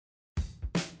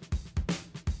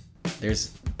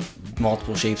There's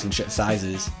multiple shapes and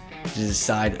sizes. Just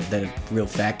decide that a real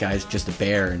fat guy is just a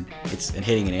bear and it's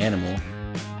hitting an animal.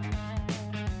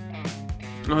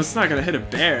 Well, it's not gonna hit a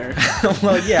bear.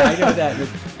 Well, yeah, I know that.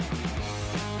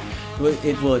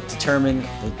 It will determine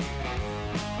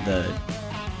the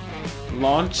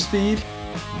Launch speed.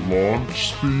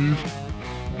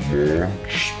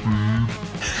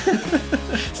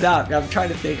 Stop! I'm trying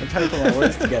to think. I'm trying to put my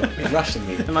words together. You're rushing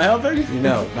me. Am I helping?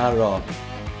 No, not at all.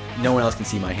 No one else can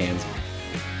see my hands.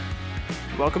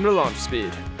 Welcome to Launch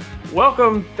Speed.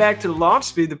 Welcome back to Launch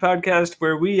Speed, the podcast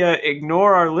where we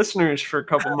ignore our listeners for a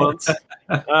couple months.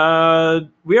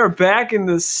 We are back in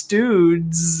the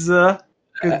studs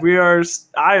because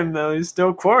I am though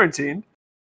still quarantined.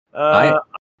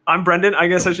 I'm Brendan. I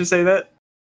guess I should say that.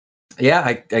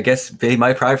 Yeah, I guess they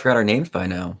might probably forgot our names by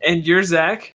now. And you're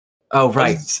Zach. Oh,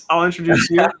 right. I'll introduce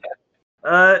you.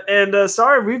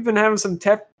 Sorry, we've been having some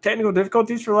technical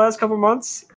difficulties for the last couple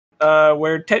months.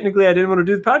 Where technically I didn't want to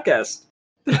do the podcast.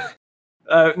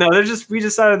 No, we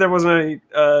decided there wasn't any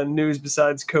news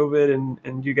besides COVID,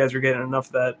 and you guys were getting enough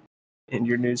of that in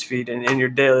your news feed and in your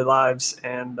daily lives,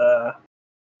 and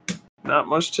not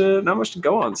much to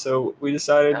go on. So we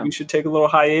decided we should take a little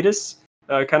hiatus,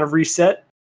 kind of reset,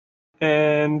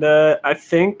 and I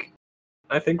think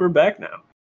we're back now.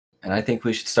 And I think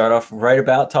we should start off right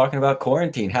about talking about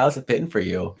quarantine. How's it been for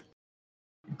you?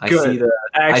 Good.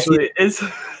 I see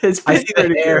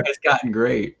the hair has gotten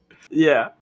great. Yeah.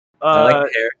 I like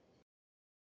the hair.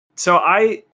 So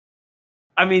I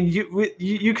mean,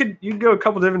 you could go a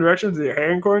couple different directions with your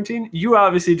hair in quarantine. You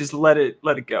obviously just let it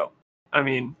go. I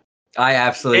mean, I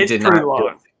absolutely did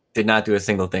not do a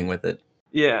single thing with it.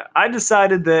 Yeah, I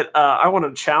decided that I wanted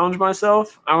to challenge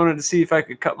myself. I wanted to see if I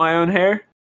could cut my own hair,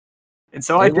 and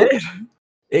so I did.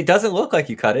 It doesn't look like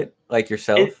you cut it like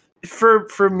yourself.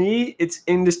 For me, it's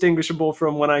indistinguishable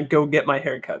from when I go get my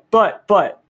hair cut. But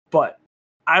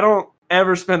I don't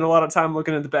ever spend a lot of time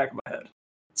looking at the back of my head.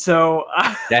 So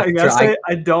I gotta say,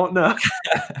 I don't know.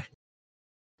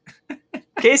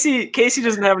 Casey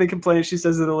doesn't have any complaints. She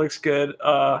says that it looks good,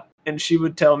 and she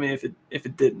would tell me if it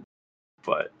didn't.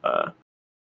 But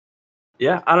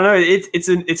yeah, I don't know.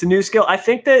 It's a new skill. I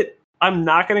think that I'm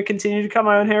not going to continue to cut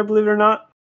my own hair, believe it or not.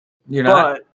 You're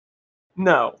not?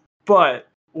 No. But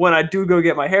when I do go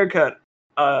get my hair cut,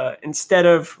 instead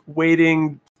of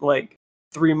waiting like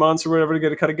 3 months or whatever to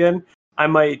get it cut again, I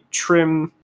might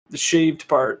trim the shaved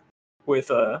part with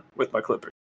my clipper.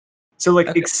 So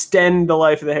extend the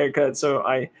life of the haircut so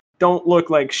I don't look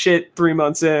like shit 3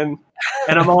 months in,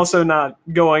 and I'm also not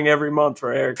going every month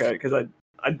for a haircut because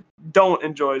I don't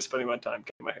enjoy spending my time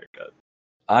getting my haircut.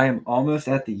 I am almost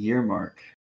at the year mark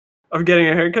of getting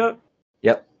a haircut.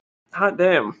 Yep. Hot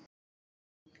damn.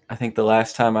 I think the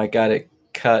last time I got it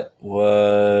cut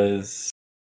was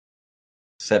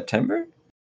September.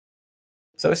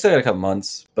 So I still got a couple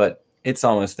months, but it's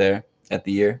almost there at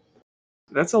the year.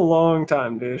 That's a long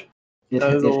time, dude.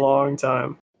 That is a long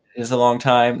time. It's a long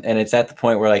time, and it's at the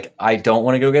point where I don't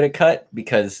want to go get it cut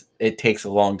because it takes a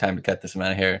long time to cut this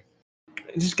amount of hair.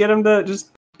 Just get him to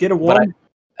get a one.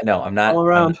 No, I'm not. All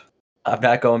around. I'm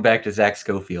not going back to Zach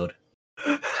Schofield.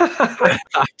 I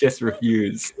just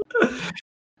refuse.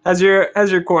 How's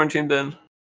your quarantine been?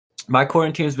 My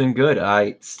quarantine's been good.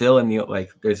 I still in the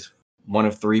there's one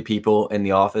of 3 people in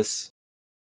the office.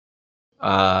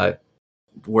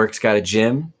 Work's got a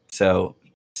gym, so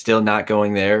still not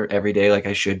going there every day like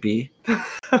I should be.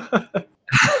 And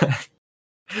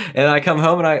I come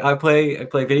home and I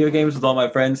play video games with all my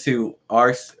friends who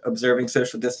are observing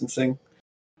social distancing.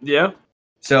 Yeah.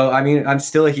 So I mean, I'm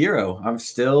still a hero. I'm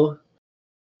still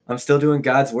doing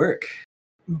God's work.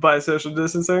 By social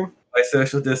distancing? By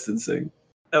social distancing.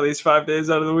 At least 5 days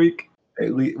out of the week?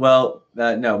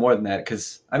 No, more than that.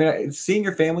 Because, I mean, seeing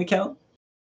your family count?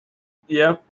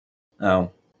 Yeah.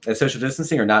 Oh. That's social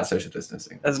distancing or not social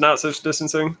distancing? That's not social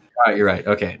distancing. All right, you're right.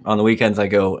 Okay. On the weekends, I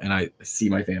go and I see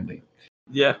my family.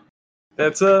 Yeah.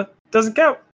 That's, doesn't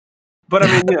count. But,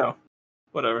 I mean,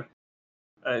 whatever.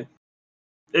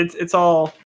 It's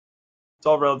all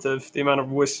relative, the amount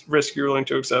of risk you're willing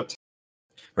to accept.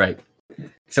 Right.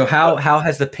 So how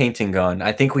has the painting gone?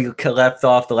 I think we left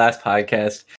off the last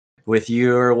podcast with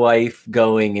your wife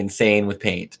going insane with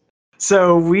paint.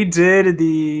 So we did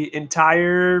the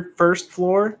entire first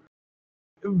floor,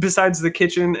 besides the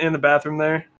kitchen and the bathroom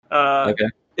there. Okay.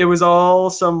 It was all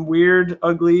some weird,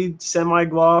 ugly,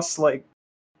 semi-gloss,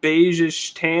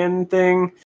 beige-ish tan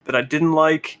thing that I didn't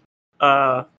like.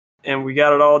 And we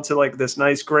got it all to this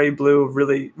nice gray blue,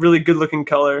 really, really good looking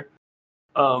color.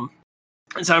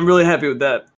 And so I'm really happy with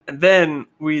that. And then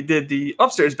we did the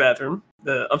upstairs bathroom,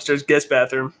 the upstairs guest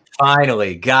bathroom.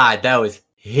 Finally, God, that was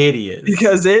hideous.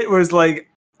 Because it was like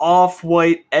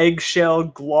off-white eggshell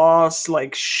gloss,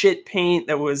 like shit paint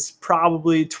that was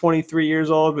probably 23 years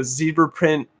old with zebra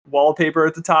print wallpaper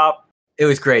at the top. It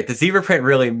was great. The zebra print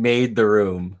really made the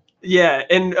room. Yeah,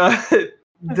 and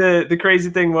the crazy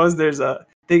thing was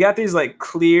they got these like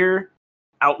clear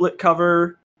outlet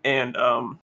cover and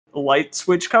light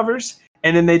switch covers,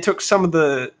 and then they took some of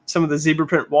the zebra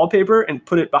print wallpaper and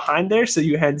put it behind there, so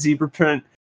you had zebra print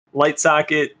light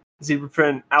socket, zebra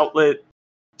print outlet,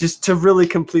 just to really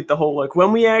complete the whole look.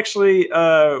 When we actually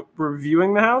were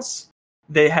viewing the house,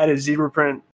 they had a zebra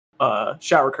print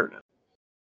shower curtain,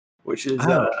 which is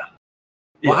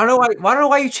Well, I don't know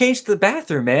why you changed the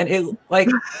bathroom, man. It like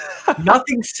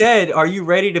nothing said, "Are you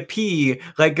ready to pee?"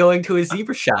 Like going to a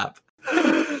zebra shop.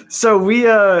 So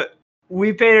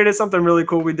we painted it something really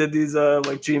cool. We did these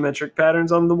like geometric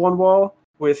patterns on the one wall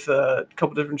with a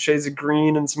couple different shades of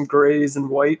green and some grays and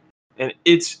white, and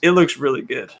it looks really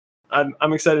good.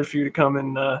 I'm excited for you to come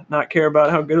and not care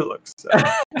about how good it looks. So.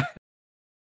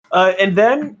 And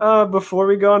then before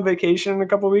we go on vacation in a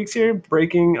couple weeks here,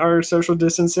 breaking our social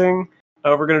distancing.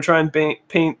 We're going to try and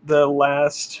paint the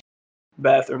last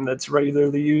bathroom that's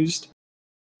regularly used.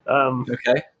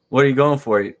 Okay. What are you going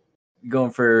for? You going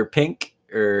for pink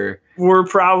or? We're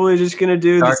probably just going to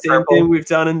do the same purple? thing we've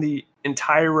done in the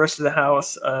entire rest of the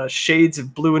house, shades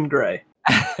of blue and gray.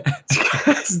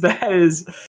 That is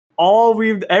all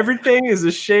everything is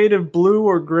a shade of blue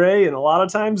or gray, and a lot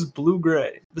of times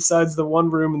blue-gray, besides the one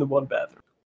room and the one bathroom.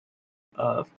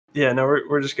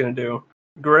 We're just going to do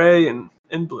gray and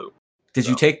blue. Did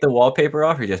you take the wallpaper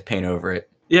off or just paint over it?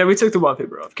 Yeah, we took the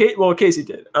wallpaper off. Casey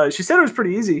did. She said it was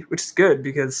pretty easy, which is good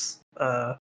because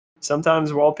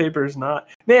sometimes wallpaper is not.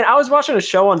 Man, I was watching a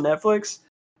show on Netflix,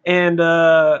 and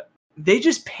they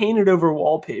just painted over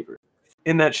wallpaper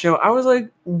in that show. I was like,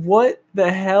 what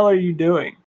the hell are you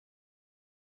doing?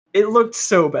 It looked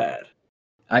so bad.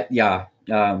 That's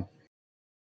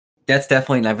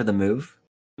definitely never the move.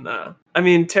 Nah. I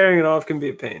mean, tearing it off can be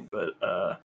a pain, but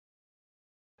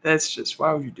that's just,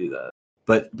 why would you do that?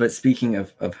 But speaking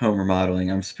of home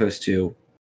remodeling, I'm supposed to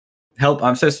do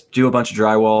a bunch of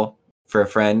drywall for a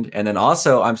friend, and then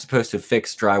also I'm supposed to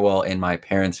fix drywall in my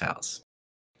parents' house.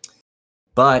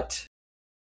 But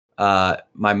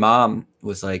my mom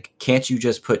was like, "Can't you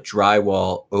just put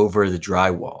drywall over the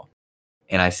drywall?"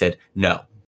 And I said, "No."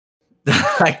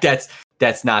 Like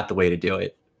that's not the way to do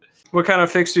it. What kind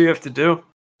of fix do you have to do?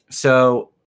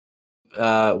 So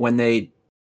when they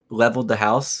leveled the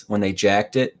house, when they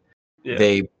jacked it,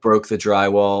 they broke the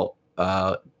drywall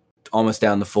almost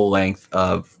down the full length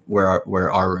of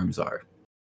where our rooms are.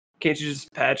 Can't you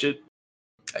just patch it?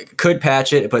 I could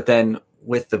patch it, but then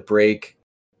with the break,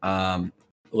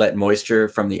 let moisture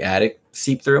from the attic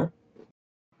seep through.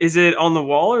 Is it on the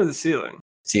wall or the ceiling?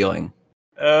 Ceiling.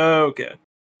 Oh, okay.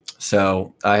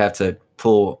 So I have to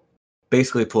pull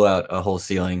out a whole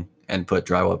ceiling and put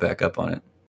drywall back up on it,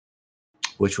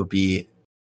 which will be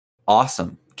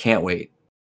awesome. Can't wait.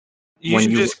 You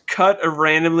should just cut a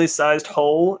randomly sized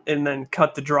hole and then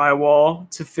cut the drywall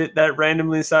to fit that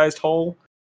randomly sized hole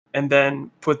and then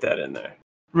put that in there.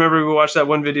 Remember we watched that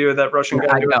one video of that Russian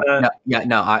guy doing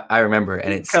that? I remember,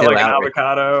 and it's kind still of like an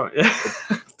avocado.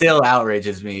 It still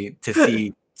outrages me to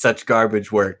see such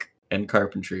garbage work and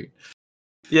carpentry.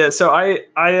 Yeah, so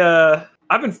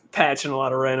I've been patching a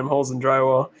lot of random holes in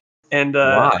drywall, and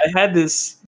I had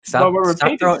this. Stop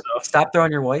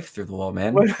throwing your wife through the wall,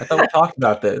 man. I thought we talked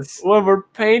about this. When we're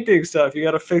painting stuff, you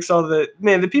got to fix all the...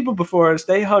 Man, the people before us,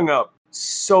 they hung up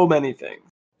so many things.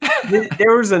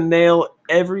 There was a nail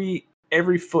every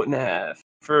foot and a half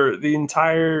for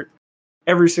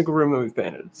every single room that we've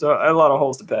painted. So I had a lot of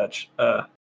holes to patch.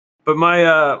 But my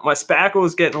spackle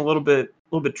was getting a little bit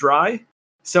dry,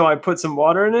 so I put some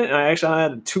water in it, and I actually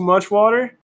added too much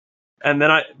water. And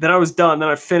then I was done. Then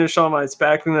I finished all my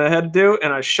spackling that I had to do,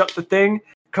 and I shut the thing.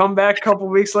 Come back a couple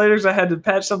weeks later because I had to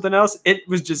patch something else. It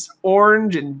was just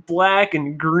orange and black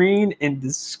and green and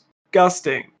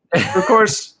disgusting. Of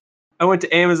course, I went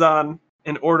to Amazon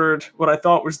and ordered what I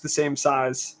thought was the same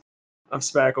size of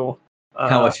spackle.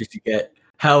 How much did you get?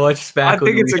 How much spackle? I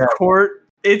think it's a quart.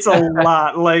 It's a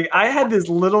lot. Like, I had this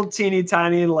little teeny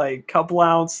tiny like couple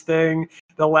ounce thing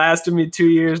that lasted me 2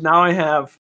 years. Now I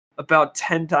have about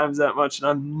 10 times that much, and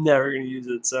I'm never going to use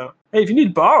it. So, hey, if you need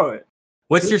to borrow it.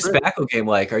 What's your spackle game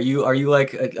like? Are you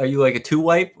like a two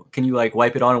wipe? Can you like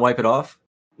wipe it on and wipe it off?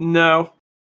 No.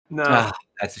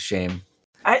 That's a shame.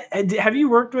 Have you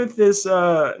worked with this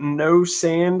no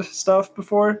sand stuff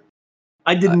before?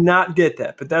 I did not get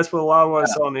that, but that's what a lot of what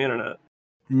I saw on the internet.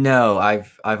 No,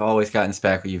 I've always gotten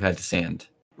spackle you've had to sand.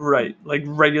 Right, like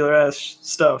regular ass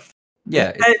stuff.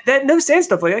 Yeah, That no sand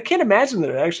stuff. Like I can't imagine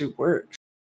that it actually works.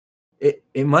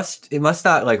 it must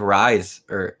not like rise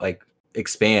or like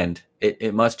expand.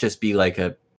 It must just be like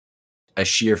a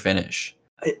sheer finish.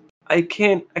 I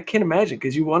can't imagine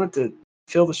because you want it to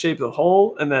fill the shape of the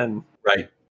hole and then Right.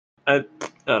 I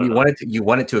don't know. You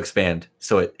want it to expand,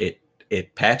 so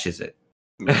it patches it.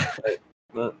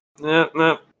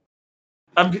 No.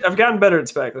 I've gotten better at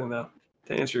spackling though.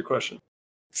 To answer your question.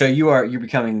 So you're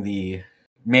becoming the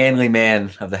manly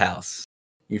man of the house.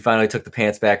 You finally took the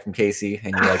pants back from Casey,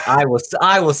 and you're like, I will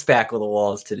spackle the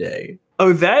walls today.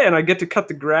 Oh, that, and I get to cut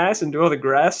the grass and do all the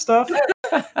grass stuff.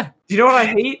 Do you know what I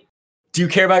hate? Do you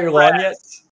care about your lawn yet?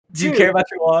 Do you care about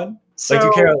your lawn? So, do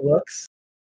you care how it looks?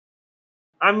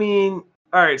 I mean,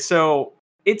 all right, so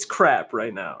it's crap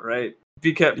right now, right?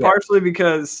 Partially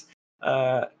because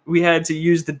we had to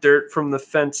use the dirt from the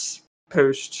fence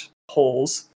post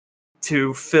holes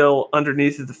to fill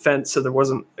underneath of the fence, so there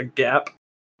wasn't a gap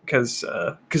because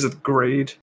of the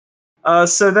grade.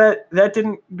 So that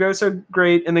didn't go so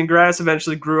great, and then grass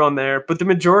eventually grew on there. But the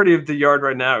majority of the yard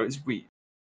right now is wheat,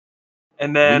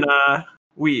 and then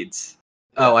weeds.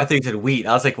 Oh, I think you said wheat.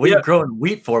 I was like, what are you growing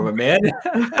wheat for, my man?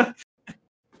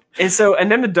 And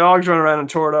then the dogs run around and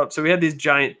tore it up. So we had these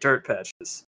giant dirt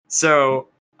patches. So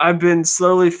I've been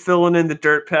slowly filling in the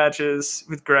dirt patches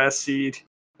with grass seed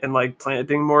and like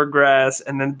planting more grass,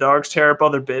 and then dogs tear up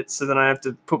other bits. So then I have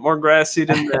to put more grass seed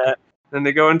in that. Then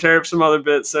they go and tear up some other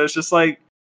bits. So it's just like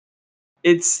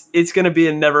it's going to be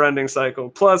a never-ending cycle.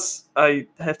 Plus, I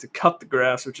have to cut the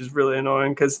grass, which is really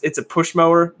annoying because it's a push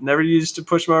mower. Never used a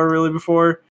push mower really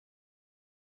before.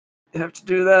 You have to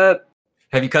do that.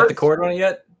 Have you cut the cord on it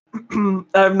yet?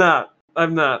 I've not,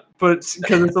 but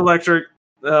because it's electric.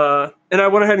 And I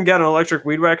went ahead and got an electric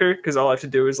weed whacker because all I have to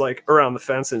do is like around the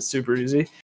fence and it's super easy.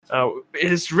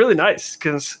 It's really nice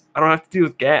because I don't have to deal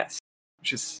with gas,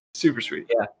 which is super sweet.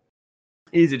 Yeah.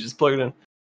 Easy, just plug it in.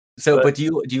 So, but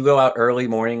do you go out early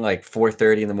morning, like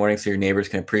 4:30 in the morning, so your neighbors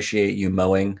can appreciate you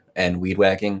mowing and weed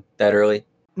whacking that early?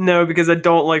 No, because I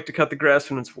don't like to cut the grass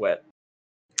when it's wet.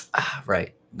 Ah,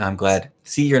 right. I'm glad.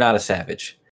 See, you're not a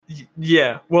savage.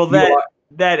 Yeah. Well,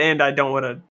 that and I don't want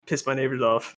to piss my neighbors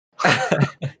off.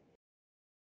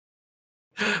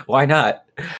 Why not?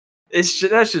 That's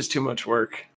just too much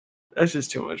work. That's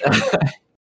just too much work.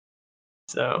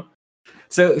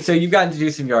 So you've gotten to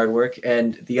do some yard work,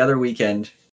 and the other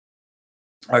weekend,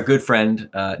 our good friend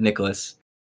Nicholas,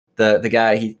 the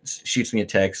guy, he shoots me a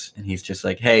text, and he's just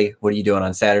like, "Hey, what are you doing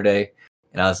on Saturday?"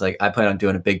 And I was like, "I plan on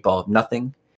doing a big ball of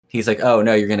nothing." He's like, "Oh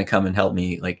no, you're gonna come and help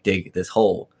me like dig this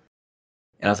hole."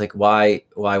 And I was like, "Why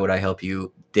would I help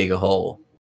you dig a hole?"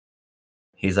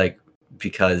 He's like,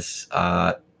 "Because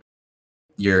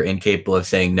you're incapable of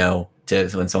saying no to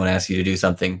when someone asks you to do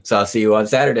something. So I'll see you on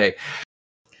Saturday."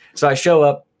 So I show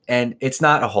up, and it's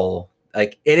not a hole.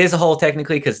 Like, it is a hole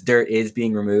technically because dirt is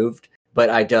being removed, but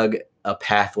I dug a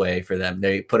pathway for them.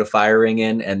 They put a fire ring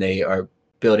in, and they are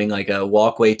building like a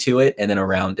walkway to it and then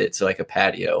around it, so like a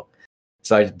patio.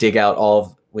 So I dig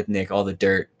out with Nick all the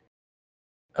dirt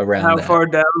around. How far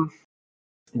down?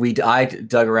 I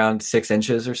dug around 6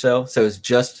 inches or so. So it's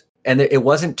just, and it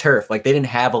wasn't turf. Like, they didn't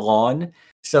have a lawn,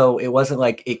 so it wasn't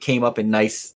like it came up in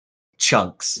nice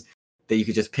chunks that you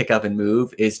could just pick up and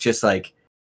move. It's just like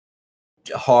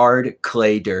hard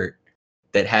clay dirt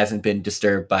that hasn't been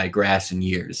disturbed by grass in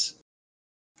years.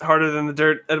 Harder than the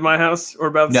dirt at my house, or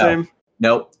about the same?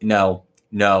 Nope.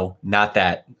 No, not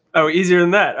that. Oh, easier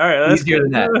than that. All right, that's easier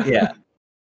than that. Yeah.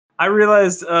 I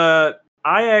realized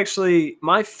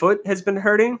my foot has been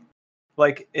hurting,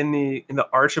 like in the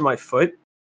arch of my foot,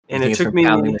 and it took me.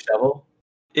 Pounding the shovel?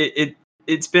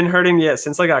 It's been hurting,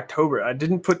 since like October. I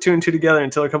didn't put 2 and 2 together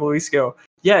until a couple of weeks ago.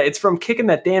 Yeah, it's from kicking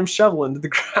that damn shovel into the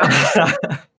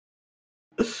ground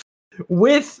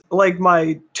with like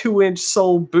my 2-inch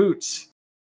sole boots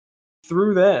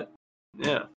through that.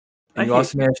 Yeah. And you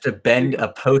also managed to bend a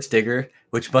post digger,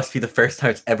 which must be the first time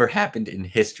it's ever happened in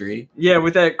history. Yeah,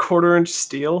 with that 1/4-inch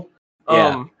steel.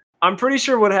 Yeah. I'm pretty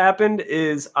sure what happened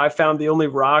is I found the only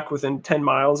rock within 10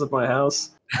 miles of my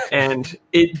house, and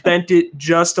it bent it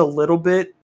just a little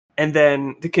bit, and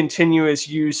then the continuous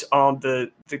use on the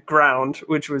ground,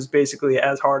 which was basically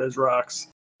as hard as rocks,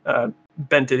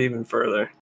 bent it even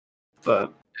further.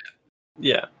 But,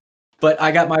 yeah. But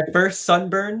I got my first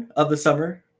sunburn of the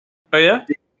summer. Oh, yeah?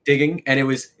 Digging, and it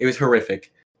was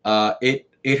horrific.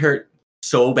 It hurt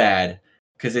so bad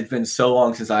because it's been so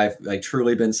long since I've like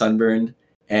truly been sunburned,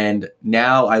 and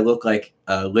now I look like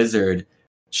a lizard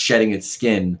shedding its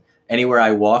skin anywhere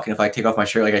I walk. And if I take off my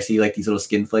shirt, like I see like these little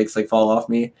skin flakes like fall off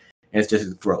me, and it's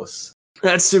just gross.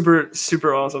 That's super,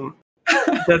 super awesome.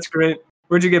 That's great.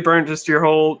 Where'd you get burned? Just your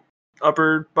whole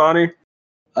upper body?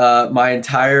 My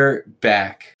entire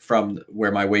back, from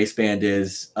where my waistband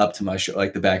is up to my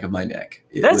like the back of my neck.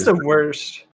 That's the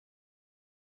worst.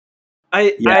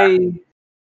 My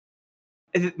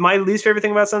least favorite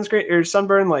thing about sunscreen or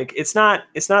sunburn, like it's not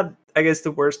I guess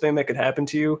the worst thing that could happen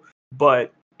to you,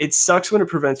 but it sucks when it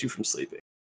prevents you from sleeping.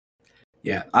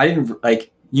 Yeah, I didn't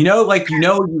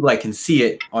you can see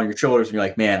it on your shoulders and you're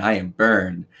like, man, I am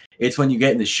burned. It's when you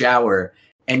get in the shower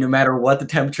and no matter what the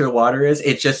temperature of the water is,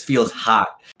 it just feels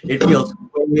hot. It feels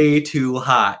way too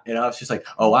hot. And I was just like,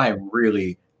 oh, I am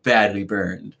really badly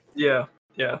burned. Yeah,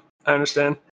 I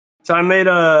understand. So I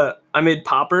made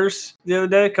poppers the other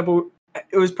day.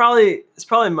 It's probably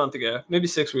a month ago, maybe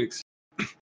 6 weeks.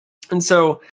 And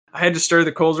so I had to stir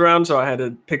the coals around, so I had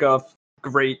to pick off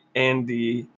grate and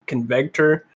the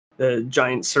convector, the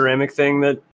giant ceramic thing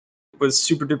that was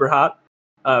super duper hot.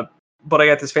 But I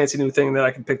got this fancy new thing that I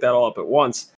can pick that all up at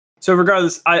once. So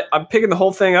regardless, I'm picking the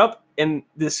whole thing up, and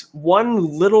this one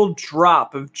little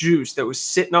drop of juice that was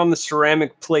sitting on the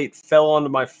ceramic plate fell onto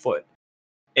my foot.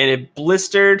 And it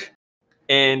blistered,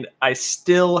 and I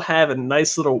still have a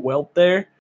nice little welt there.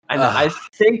 And I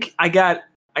think I got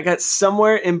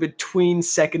somewhere in between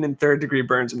 2nd and 3rd degree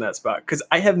burns in that spot, because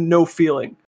I have no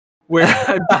feeling where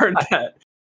I burned that.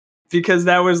 Because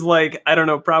that was like, I don't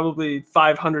know, probably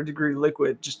 500 degree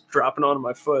liquid just dropping onto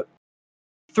my foot.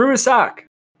 Through a sock,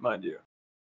 mind you.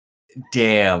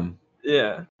 Damn.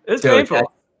 Yeah. It's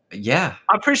painful. Yeah.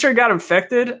 I'm pretty sure it got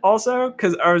infected also,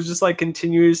 because I was just like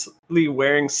continuously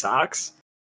wearing socks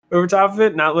over top of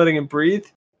it, not letting it breathe.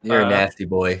 You're a nasty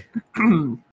boy.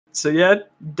 So yeah,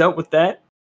 dealt with that.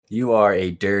 You are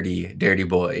a dirty, dirty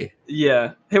boy.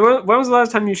 Yeah. Hey, when was the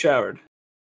last time you showered?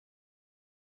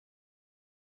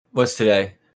 What's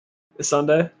today? It's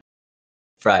Sunday?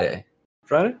 Friday.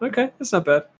 Friday? Okay, that's not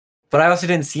bad. But I also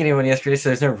didn't see anyone yesterday, so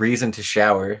there's no reason to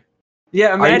shower.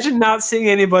 Yeah, imagine not seeing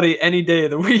anybody any day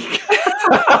of the week.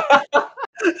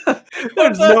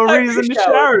 There's no reason to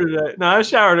shower today. No, I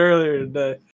showered earlier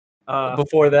today.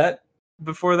 Before that?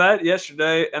 Before that,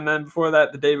 yesterday, and then before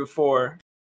that, the day before.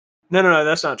 No,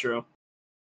 that's not true.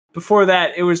 Before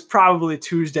that, it was probably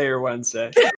Tuesday or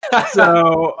Wednesday.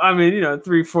 So, I mean,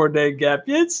 3-4 day gap.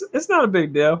 It's not a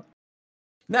big deal.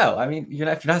 No, I mean, you're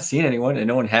not seeing anyone, and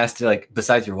no one has to,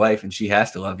 besides your wife, and she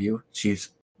has to love you. She's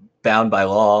bound by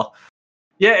law.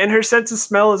 Yeah, and her sense of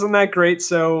smell isn't that great,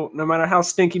 so no matter how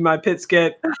stinky my pits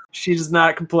get, she does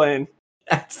not complain.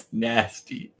 That's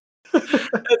nasty.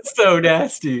 That's so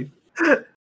nasty.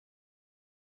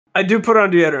 I do put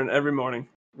on deodorant every morning,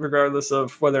 regardless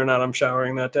of whether or not I'm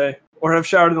showering that day, or have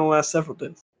showered in the last several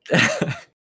days.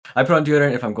 I put on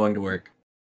deodorant if I'm going to work.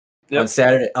 Yep.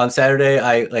 On Saturday,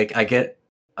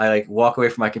 I walk away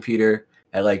from my computer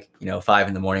at 5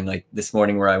 in the morning, like this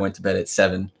morning where I went to bed at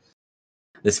 7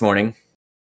 this morning.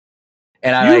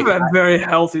 And you have a very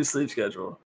healthy sleep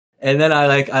schedule. And then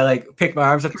I picked my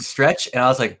arms up to stretch, and I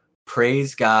was like,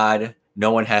 praise God,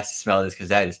 no one has to smell this, because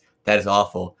that is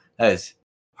awful. That is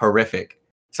horrific.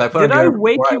 So I put. Did I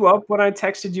wake you up when I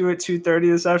texted you at 2:30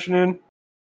 this afternoon?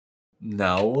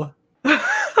 No.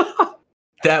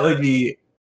 That would be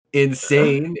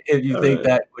insane if you think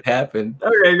that would happen.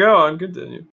 Okay, go on,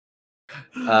 continue.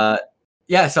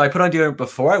 Yeah, so I put on deodorant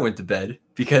before I went to bed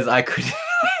because I couldn't.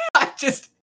 I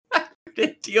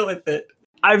couldn't deal with it.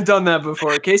 I've done that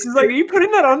before. Casey's like, "Are you putting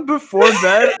that on before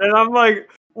bed?" And I'm like,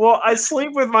 "Well, I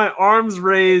sleep with my arms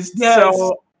raised,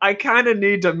 so I kind of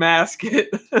need to mask it."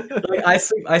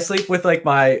 I sleep with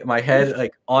my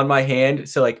head on my hand,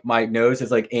 so my nose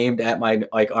is aimed at my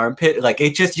armpit.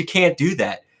 You can't do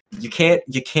that. You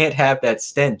can't have that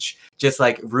stench just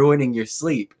ruining your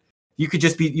sleep. You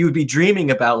would be dreaming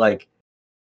about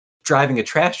driving a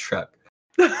trash truck.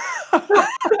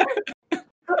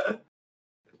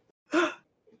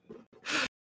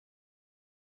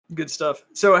 Good stuff.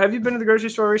 So have you been to the grocery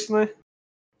store recently?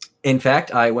 In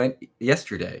fact, I went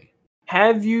yesterday.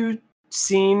 Have you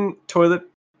seen toilet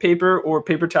paper or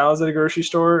paper towels at a grocery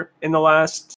store in the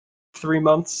last 3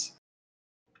 months?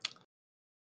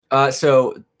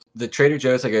 So the Trader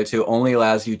Joe's I go to only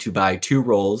allows you to buy 2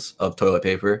 rolls of toilet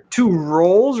paper. 2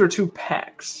 rolls or 2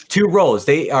 packs? 2 rolls.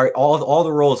 They are all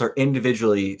the rolls are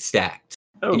individually stacked.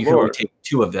 Oh, and you can only take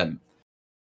 2 of them.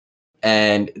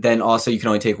 And then also you can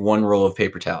only take 1 roll of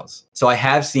paper towels. So I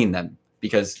have seen them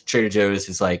because Trader Joe's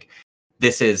is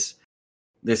this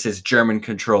is German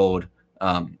controlled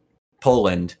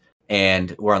Poland,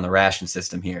 and we're on the ration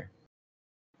system here.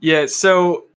 Yeah,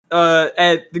 so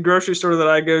at the grocery store that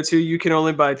I go to, you can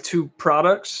only buy 2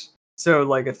 products. So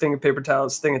a thing of paper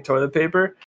towels, thing of toilet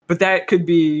paper. but that could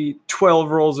be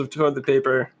 12 rolls of toilet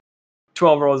paper,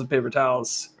 12 rolls of paper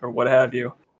towels, or what have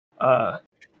you.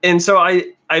 And so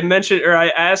I mentioned, or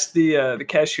I asked the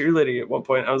cashier lady at one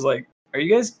point. I was like, "Are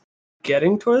you guys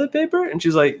getting toilet paper?" And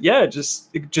she's like, "Yeah, it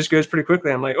just goes pretty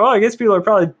quickly." I'm like, "Well, I guess people are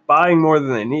probably buying more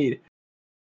than they need."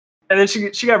 And then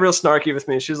she got real snarky with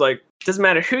me. She was like, "Doesn't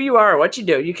matter who you are or what you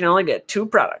do, you can only get 2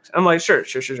 products." I'm like, sure.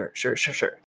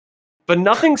 But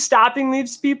nothing's stopping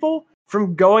these people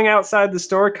from going outside the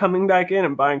store, coming back in,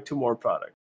 and buying 2 more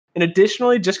products. And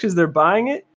additionally, just because they're buying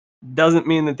it doesn't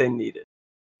mean that they need it.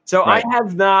 So right.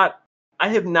 I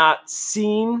have not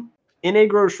seen in a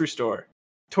grocery store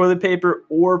toilet paper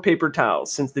or paper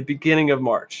towels since the beginning of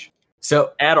March.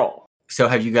 So at all. So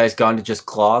have you guys gone to just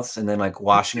cloths and then like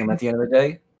washing them at the end of the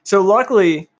day? So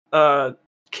luckily,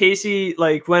 Casey,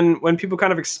 like when people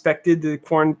kind of expected the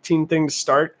quarantine thing to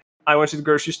start, I went to the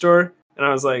grocery store and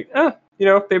I was like,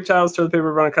 paper towels, toilet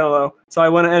paper running kind of low. So I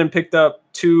went ahead and picked up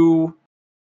 2,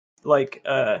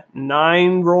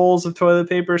 9 rolls of toilet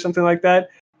paper or something like that.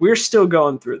 We're still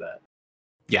going through that.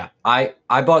 Yeah, I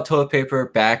bought toilet paper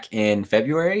back in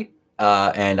February,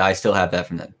 and I still have that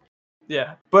from then.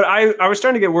 Yeah, but I was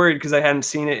starting to get worried because I hadn't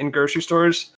seen it in grocery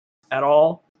stores at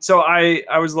all. So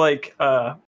I was like,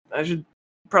 I should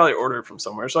probably order it from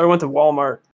somewhere. So I went to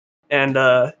Walmart, and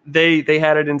they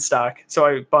had it in stock. So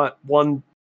I bought 1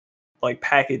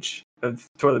 package of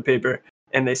toilet paper,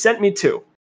 and they sent me 2.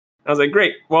 I was like,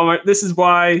 great, Walmart, this is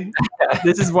why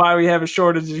we have a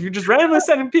shortage. If you're just randomly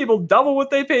sending people double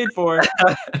what they paid for.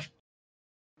 All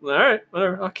right,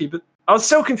 whatever, I'll keep it. I was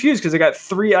so confused because I got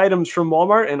 3 items from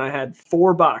Walmart and I had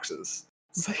 4 boxes.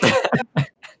 It's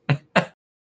like,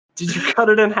 did you cut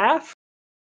it in half?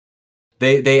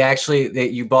 They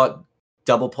actually you bought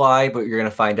double ply, but you're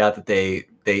gonna find out that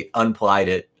they unplied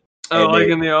it. Oh, like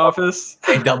in the office?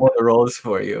 They doubled the rolls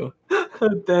for you.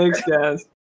 Thanks, guys.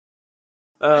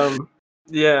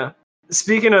 Yeah.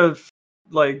 Speaking of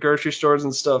grocery stores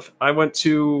and stuff,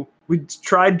 we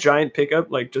tried Giant Pickup,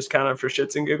 just kind of for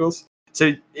shits and giggles.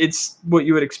 So it's what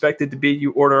you would expect it to be.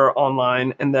 You order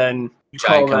online and then you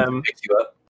Giant call them. Picks you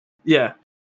up. Yeah.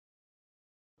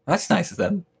 That's nice of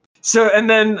them. So, and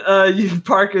then you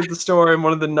park at the store in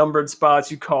one of the numbered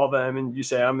spots, you call them and you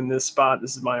say, I'm in this spot,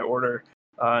 this is my order.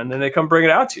 And then they come bring it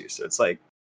out to you. So it's like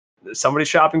somebody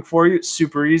shopping for you. It's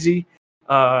super easy.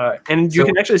 And you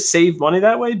can actually save money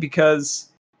that way because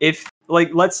if,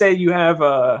 let's say you have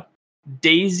a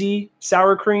Daisy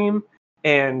sour cream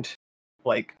and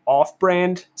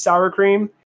off-brand sour cream,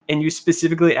 and you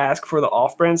specifically ask for the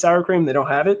off-brand sour cream, they don't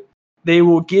have it, they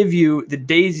will give you the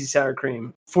Daisy sour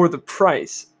cream for the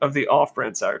price of the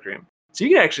off-brand sour cream. So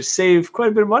you can actually save quite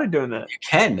a bit of money doing that. You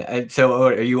can. So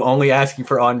are you only asking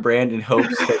for on-brand in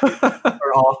hopes that,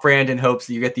 or off-brand in hopes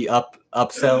that you get the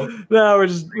upsell? No, we're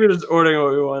just ordering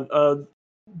what we want.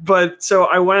 But so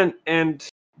I went and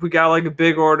we got a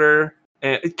big order.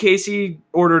 And Casey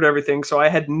ordered everything, so I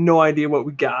had no idea what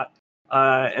we got.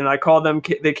 And I called them.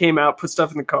 They came out, put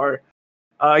stuff in the car.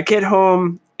 I get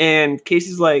home, and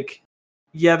Casey's like,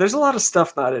 yeah, there's a lot of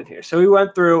stuff not in here. So we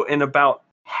went through, and about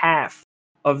half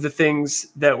of the things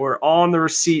that were on the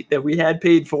receipt that we had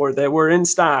paid for that were in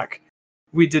stock,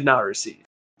 we did not receive.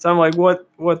 So I'm like, what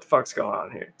the fuck's going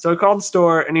on here? So I called the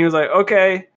store, and he was like,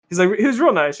 okay. He was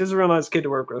real nice. He was a real nice kid to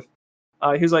work with.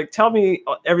 He was like, tell me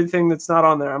everything that's not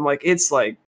on there. I'm like, it's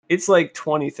like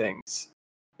 20 things.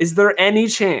 Is there any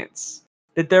chance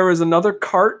that there was another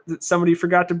cart that somebody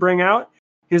forgot to bring out?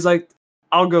 He was like,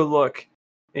 I'll go look.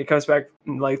 And he comes back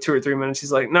in 2 or 3 minutes.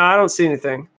 He's like, no, I don't see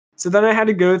anything. So then I had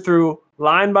to go through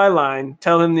line by line,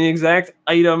 tell him the exact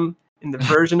item and the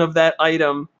version of that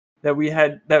item that we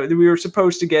were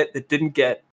supposed to get that didn't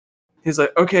get. He's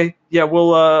like, okay, yeah,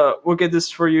 we'll get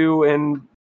this for you and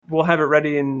we'll have it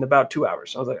ready in about 2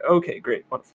 hours. I was like, okay, great,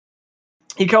 wonderful.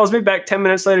 He calls me back 10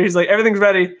 minutes later. He's like, everything's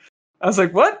ready. I was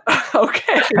like, what?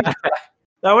 Okay.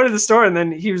 I went to the store, and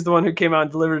then he was the one who came out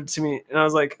and delivered it to me. And I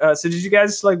was like, so did you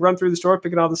guys run through the store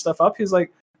picking all this stuff up? He was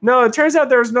like, no, it turns out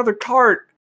there was another cart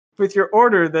with your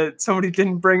order that somebody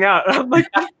didn't bring out. And I'm like,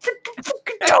 I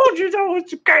fucking told you that was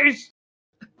the case.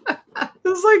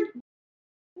 It's like,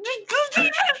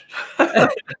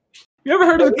 you ever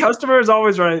heard of the customer is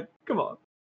always right? Come on.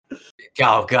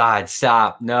 Oh, God,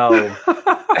 stop. No.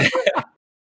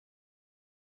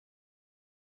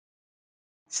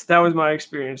 So that was my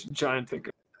experience with Giant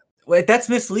Pickup. Wait, that's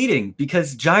misleading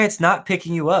because Giant's not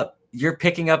picking you up. You're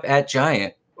picking up at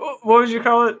Giant. What would you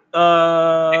call it? Pick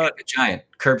up at Giant.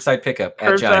 Curbside pickup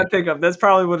at Giant. Curbside pickup. That's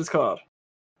probably what it's called.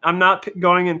 I'm not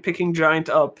going and picking Giant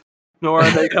up, nor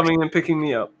are they coming and picking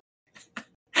me up.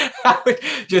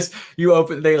 Just you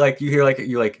open. You hear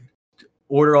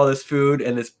order all this food,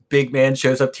 and this big man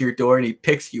shows up to your door and he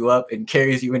picks you up and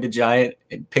carries you into Giant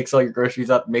and picks all your groceries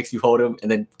up, makes you hold them, and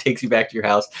then takes you back to your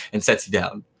house and sets you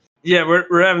down. Yeah,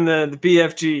 we're having the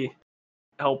BFG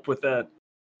help with that.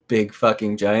 Big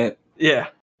fucking Giant. Yeah.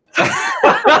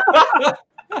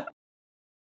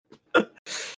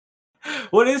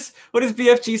 What does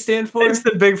BFG stand for? It's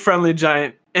the Big Friendly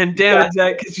Giant. And damn it,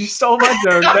 Zach, because you stole my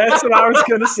joke. That's what I was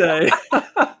gonna say.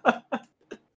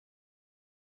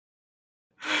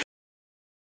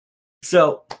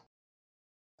 So,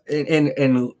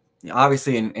 in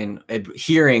obviously in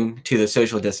adhering to the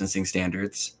social distancing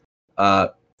standards,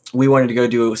 we wanted to go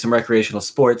do some recreational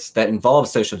sports that involve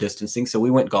social distancing. So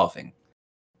we went golfing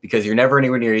because you're never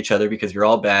anywhere near each other because you're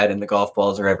all bad and the golf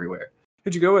balls are everywhere.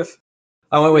 Who'd you go with?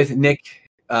 I went with Nick,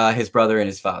 his brother, and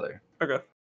his father. Okay.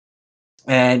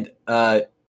 And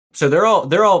so they're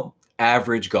all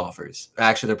average golfers.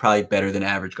 Actually, they're probably better than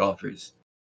average golfers.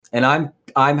 And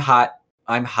I'm hot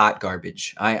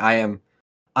garbage. I'm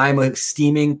a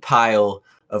steaming pile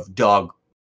of dog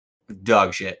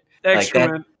shit.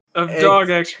 Excrement. Of dog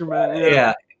excrement.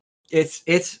 Yeah.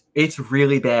 It's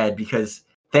really bad because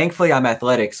thankfully I'm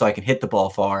athletic so I can hit the ball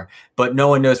far, but no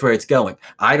one knows where it's going.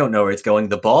 I don't know where it's going.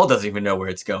 The ball doesn't even know where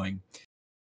it's going.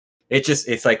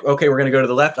 It's like, okay, we're going to go to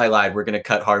the left. I lied. We're going to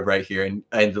cut hard right here and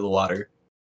into the water.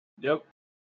 Yep.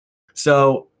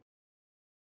 So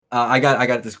I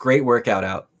got this great workout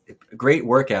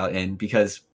in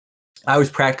because I was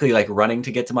practically like running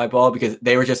to get to my ball because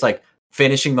they were just like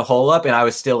finishing the hole up and I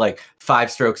was still like 5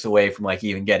 strokes away from like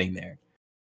even getting there.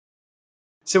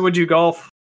 So would you golf?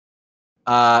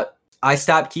 I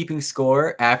stopped keeping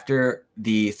score after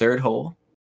the 3rd hole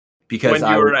because when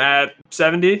you were at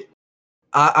 70?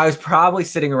 I was probably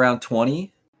sitting around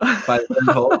 20 by the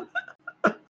 3rd hole.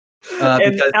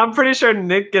 And because I'm pretty sure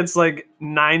Nick gets like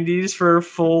 90s for a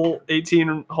full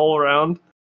 18 hole round.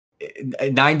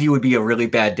 90 would be a really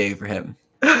bad day for him.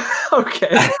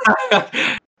 Okay.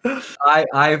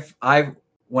 I've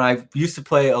when I used to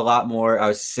play a lot more, I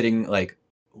was sitting like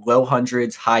low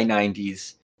hundreds, high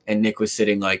 90s, and Nick was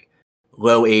sitting like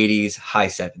low 80s, high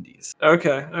 70s.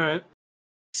 Okay, all right.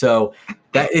 So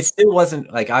that it still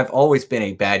wasn't like I've always been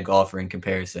a bad golfer in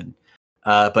comparison.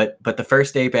 But the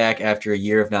first day back after a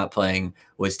year of not playing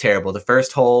was terrible. The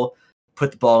first hole,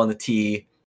 put the ball on the tee,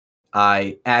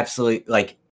 I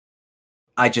absolutely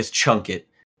I just chunk it.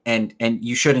 And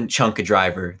you shouldn't chunk a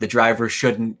driver. The driver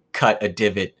shouldn't cut a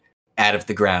divot out of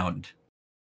the ground.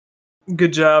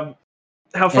 Good job.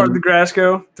 How far did the grass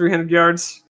go? 300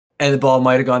 yards? And the ball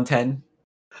might have gone 10.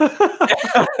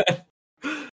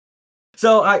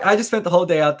 So I just spent the whole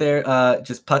day out there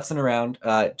just putzing around,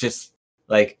 just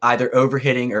like either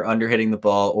overhitting or underhitting the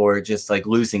ball or just like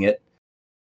losing it.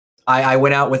 I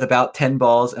went out with about 10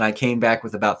 balls and I came back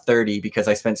with about 30 because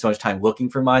I spent so much time looking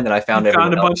for mine that I found a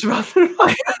bunch of other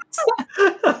mines.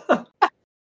 Oh,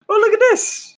 look at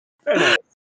this. Very nice.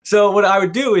 So what I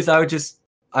would do is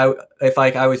if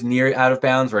like I was near out of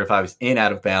bounds or if I was in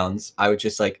out of bounds, I would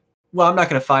just like, well, I'm not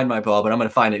going to find my ball, but I'm going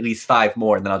to find at least 5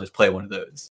 more and then I'll just play one of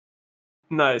those.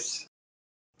 Nice.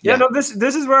 Yeah, no, this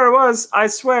is where it was. I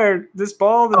swear, this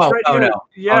ball that's right here. No.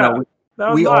 Yeah. Oh,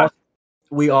 no.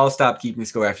 We all stopped keeping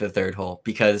score after the 3rd hole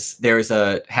because there was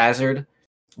a hazard,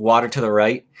 water to the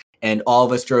right, and all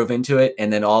of us drove into it,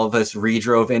 and then all of us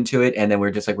re-drove into it, and then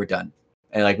we're just like, we're done.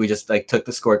 And like we just like took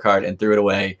the scorecard and threw it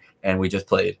away, and we just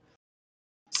played.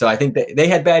 So I think that they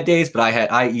had bad days, but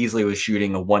I easily was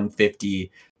shooting a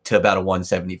 150 to about a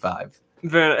 175.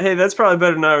 Hey, that's probably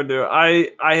better than I would do.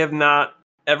 I have not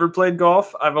ever played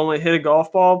golf. I've only hit a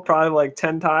golf ball probably like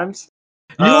 10 times.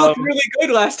 You looked really good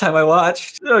last time I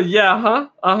watched. Oh yeah, huh?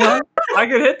 Uh-huh. I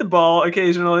could hit the ball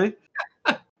occasionally.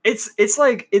 It's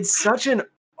like it's such an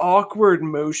awkward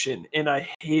motion, and I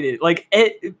hate it. Like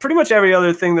pretty much every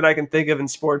other thing that I can think of in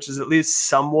sports is at least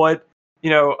somewhat,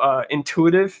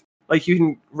 intuitive. Like you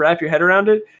can wrap your head around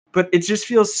it, but it just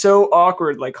feels so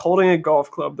awkward. Like holding a golf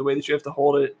club the way that you have to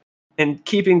hold it, and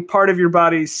keeping part of your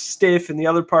body stiff and the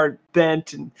other part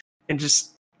bent, and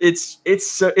just it's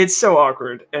so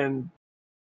awkward. And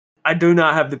I do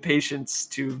not have the patience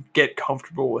to get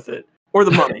comfortable with it or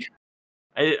the money.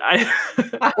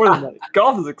 Or the money.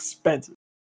 Golf is expensive.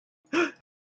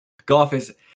 Golf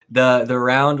is the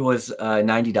round was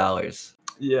 $90.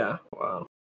 Yeah, wow.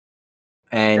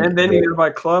 And then you gotta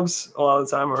buy clubs a lot of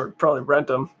the time, or probably rent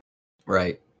them.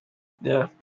 Right. Yeah.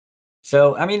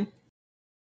 So I mean,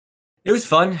 it was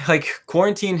fun. Like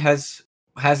quarantine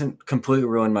hasn't completely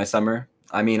ruined my summer.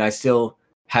 I mean, I still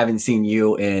haven't seen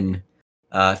you in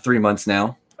 3 months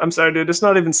now. I'm sorry, dude. It's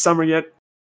not even summer yet.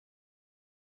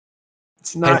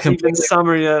 It's not even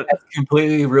summer yet. It's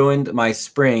completely ruined my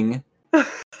spring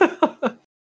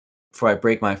before I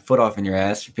break my foot off in your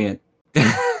ass for being.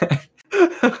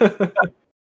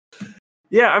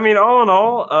 Yeah, I mean, all in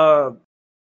all,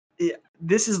 yeah,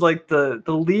 this is like the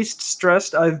least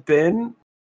stressed I've been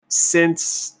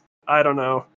since, I don't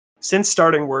know, since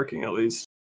starting working, at least.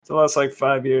 The last like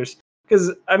 5 years.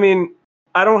 Because, I mean,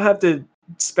 I don't have to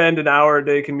spend an hour a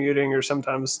day commuting or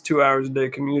sometimes 2 hours a day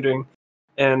commuting.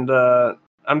 And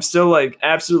I'm still like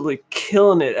absolutely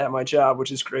killing it at my job,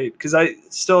 which is great because I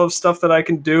still have stuff that I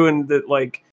can do and that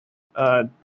like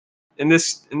in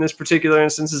this particular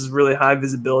instance is really high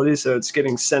visibility, so it's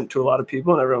getting sent to a lot of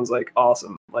people and everyone's like,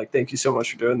 awesome, like thank you so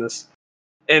much for doing this.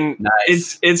 And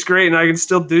Nice. it's great and I can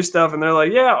still do stuff and they're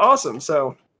like, yeah, awesome.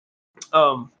 So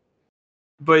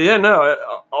but yeah, no,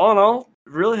 all in all,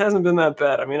 it really hasn't been that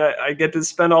bad. I mean, I get to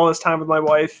spend all this time with my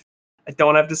wife. I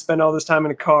don't have to spend all this time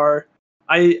in a car.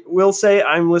 I will say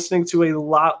I'm listening to a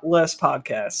lot less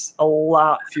podcasts, a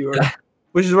lot fewer,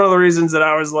 which is one of the reasons that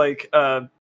I was like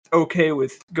okay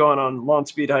with going on long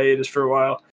speed hiatus for a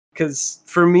while. Because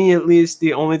for me, at least,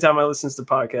 the only time I listen to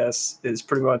podcasts is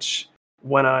pretty much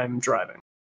when I'm driving.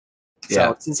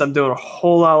 So since I'm doing a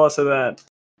whole lot less of that,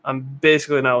 I'm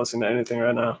basically not listening to anything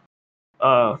right now.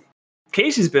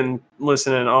 Casey's been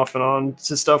listening off and on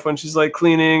to stuff when she's like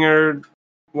cleaning or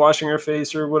washing her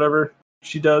face or whatever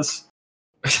she does.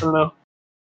 I don't know.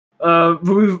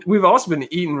 But we've also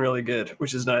been eating really good,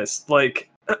 which is nice. Like,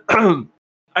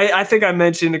 I think I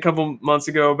mentioned a couple months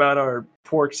ago about our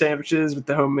pork sandwiches with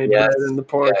the homemade bread and the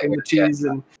pork and the cheese.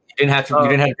 And you didn't have to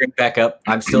bring it back up.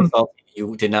 I'm still salty.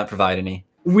 You did not provide any.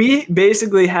 We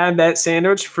basically had that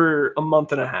sandwich for a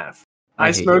month and a half.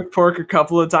 I smoked pork a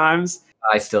couple of times.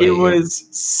 It was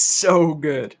so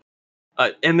good.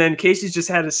 And then Casey's just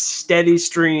had a steady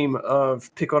stream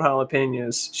of pickled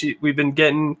jalapenos. We've been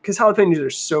getting, because jalapenos are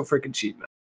so freaking cheap now.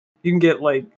 You can get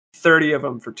like 30 of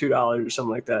them for $2 or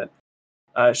something like that.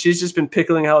 She's just been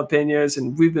pickling jalapenos,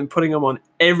 and we've been putting them on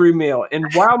every meal. And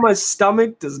while my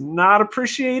stomach does not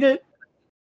appreciate it,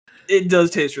 it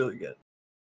does taste really good.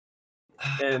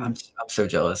 And I'm so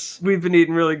jealous. We've been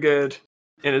eating really good,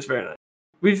 and it's very nice.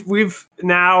 We've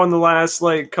now in the last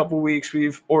like couple weeks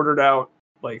we've ordered out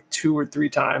like 2 or 3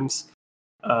 times.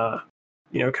 Kind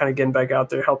of getting back out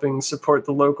there, helping support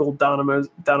the local Domino's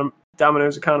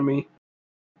economy.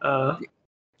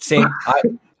 Same.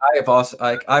 I've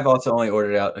also only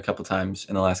ordered out a couple times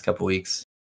in the last couple weeks.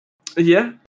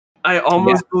 Yeah, I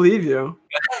almost believe you.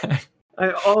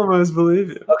 I almost believe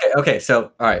you. Okay.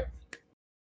 So, all right.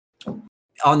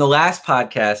 On the last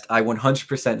podcast, I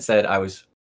 100% said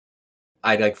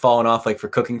I'd like fallen off like for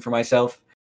cooking for myself,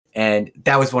 and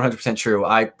that was 100% true.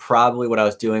 What I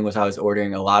was doing was I was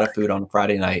ordering a lot of food on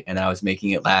Friday night, and I was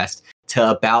making it last to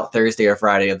about Thursday or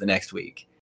Friday of the next week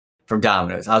from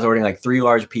Domino's. I was ordering like 3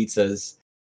 large pizzas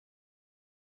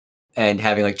and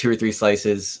having like 2 or 3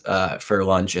 slices for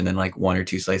lunch, and then like 1 or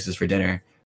 2 slices for dinner.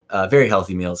 Very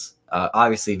healthy meals,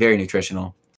 obviously very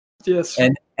nutritional. Yes.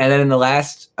 And then in the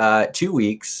last 2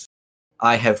 weeks,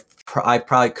 I've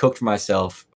probably cooked for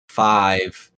myself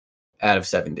 5 out of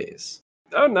 7 days.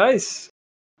 Oh, nice!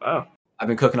 Wow. I've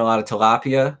been cooking a lot of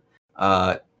tilapia,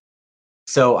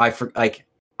 so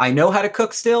I know how to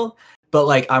cook still, but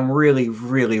like I'm really,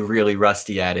 really, really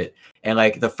rusty at it. And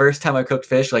like the first time I cooked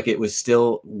fish, like it was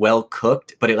still well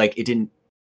cooked, but it didn't,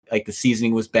 like the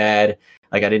seasoning was bad.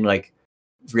 Like I didn't like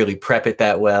really prep it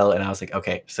that well, and I was like,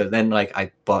 okay. So then like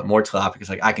I bought more tilapia because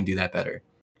like I can do that better.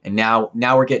 And now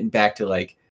we're getting back to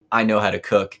like I know how to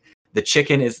cook. The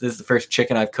chicken this is the first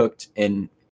chicken I've cooked in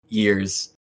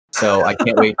years, so I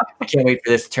can't wait. I can't wait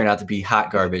for this to turn out to be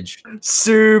hot garbage.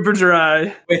 Super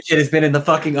dry. Which it has been in the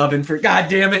fucking oven for. God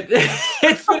damn it!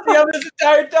 It's been in the oven this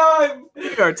entire time.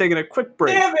 We are taking a quick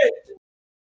break. Damn it!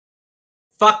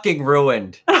 Fucking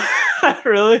ruined.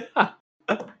 Really?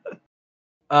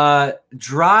 Dry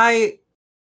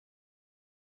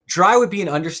would be an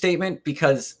understatement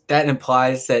because that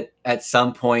implies that at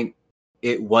some point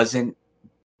it wasn't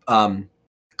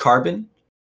carbon.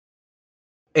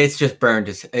 It's just burned.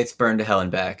 It's burned to hell and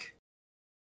back.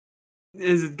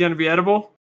 Is it gonna be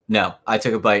edible? No, I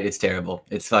took a bite. It's terrible.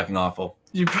 It's fucking awful.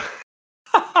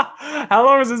 How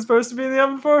long was it supposed to be in the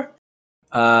oven for?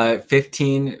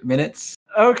 15 minutes.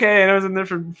 Okay, and it was in there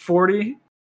for 40.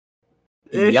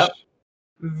 Yep.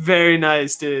 Very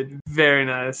nice, dude. Very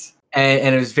nice.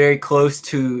 And it was very close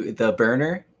to the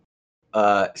burner.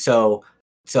 So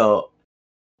the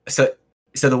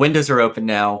windows are open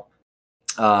now.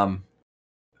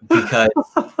 Because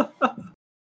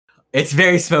it's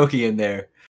very smoky in there.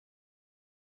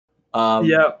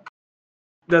 Yep.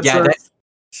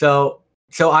 So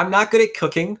I'm not good at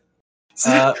cooking.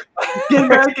 Get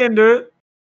back into it.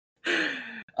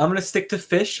 I'm gonna stick to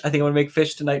fish. I think I'm gonna make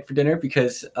fish tonight for dinner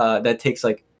because that takes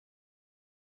like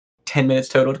 10 minutes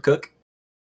total to cook.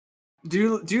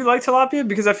 Do you like tilapia?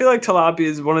 Because I feel like tilapia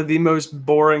is one of the most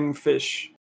boring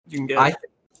fish you can get.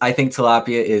 I think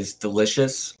tilapia is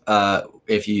delicious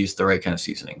if you use the right kind of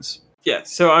seasonings. Yeah,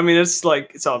 so I mean, it's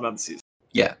all about the season.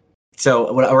 Yeah.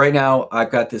 So right now I've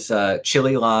got this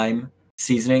chili lime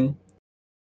seasoning,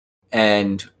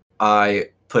 and I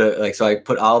put I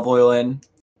put olive oil in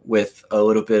with a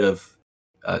little bit of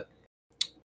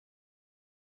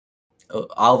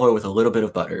olive oil with a little bit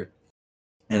of butter,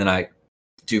 and then I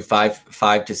do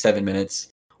 5 to 7 minutes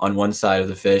on one side of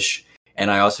the fish, and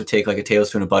I also take like a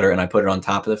tablespoon of butter and I put it on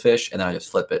top of the fish, and then I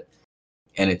just flip it,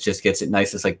 and it just gets it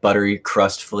nice, this like buttery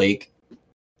crust flake,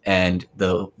 and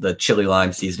the chili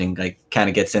lime seasoning like kind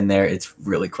of gets in there. It's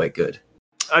really quite good.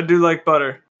 I do like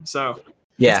butter, so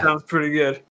yeah, it sounds pretty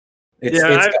good.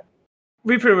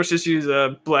 We pretty much just use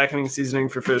a blackening seasoning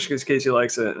for fish because Casey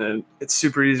likes it, and it's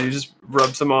super easy. You just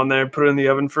rub some on there, put it in the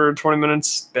oven for 20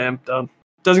 minutes, bam, done.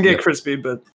 Doesn't get crispy,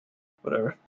 but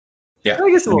whatever. Yeah,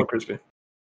 I guess a little crispy.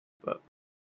 But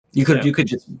you could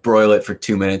just broil it for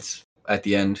 2 minutes at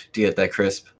the end to get that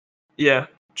crisp. Yeah,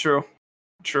 true.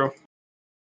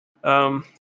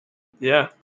 Yeah.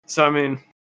 So I mean,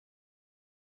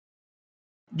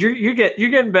 you're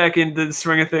getting back into the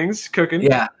swing of things, cooking.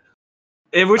 Yeah.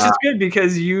 Which is good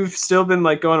because you've still been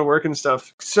like going to work and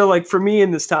stuff. So like for me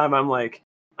in this time, I'm like,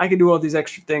 I can do all these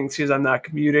extra things because I'm not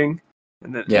commuting,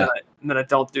 and then I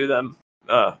don't do them.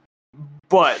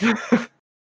 But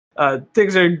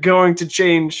things are going to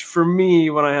change for me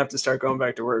when I have to start going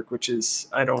back to work, which is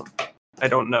I don't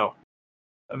know.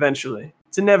 Eventually,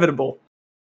 it's inevitable,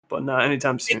 but not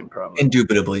anytime soon. Probably.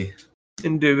 Indubitably.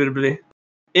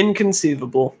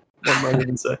 Inconceivable. One might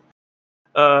even say.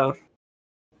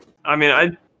 I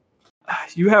mean,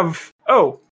 we have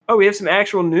some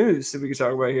actual news that we can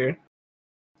talk about here.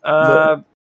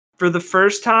 For the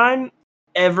first time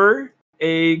ever,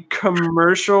 a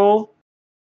commercial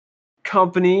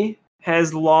company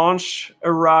has launched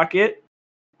a rocket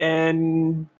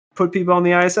and put people on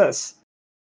the ISS.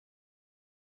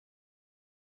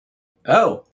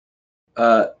 Oh.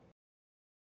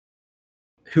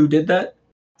 Who did that?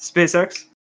 SpaceX.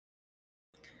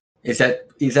 Is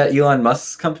that Elon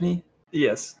Musk's company?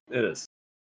 Yes, it is.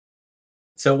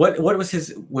 So what was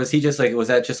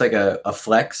that just like a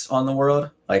flex on the world?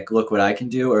 Like, look what I can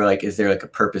do, or like is there like a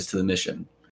purpose to the mission?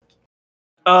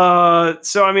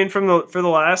 So I mean for the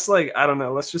last like, I don't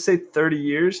know, let's just say 30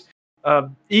 years,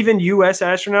 even US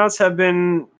astronauts have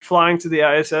been flying to the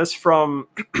ISS from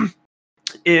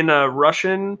in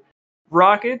Russian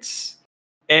rockets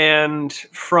and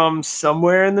from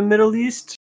somewhere in the Middle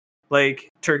East, like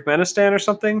Turkmenistan or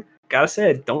something. Gotta say,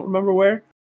 I don't remember where.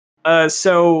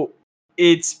 So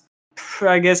it's,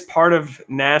 I guess, part of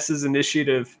NASA's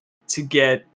initiative to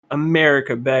get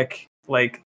America back,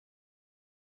 like,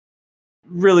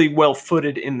 really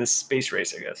well-footed in the space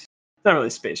race, I guess. It's not really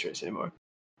a space race anymore.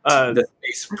 The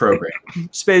space program.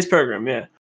 Space program, yeah.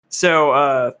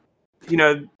 So,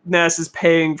 NASA's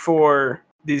paying for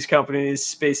these companies,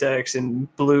 SpaceX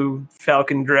and Blue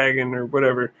Falcon Dragon or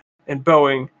whatever, and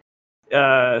Boeing,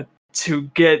 to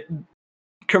get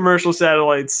commercial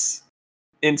satellites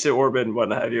into orbit and what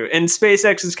have you. And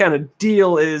SpaceX's kind of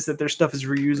deal is that their stuff is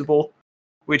reusable,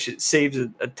 which it saves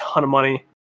a ton of money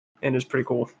and is pretty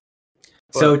cool.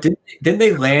 So didn't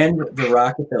they land the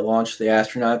rocket that launched the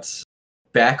astronauts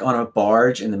back on a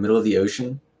barge in the middle of the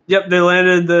ocean? Yep, they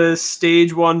landed the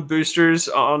Stage 1 boosters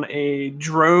on a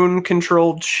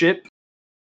drone-controlled ship.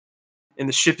 And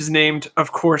the ship is named,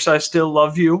 Of Course I Still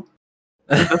Love You.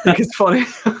 I think it's funny.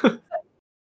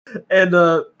 And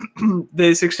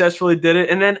they successfully did it.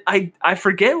 And then I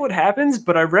forget what happens,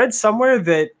 but I read somewhere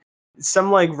that some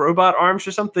like robot arms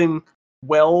or something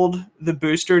weld the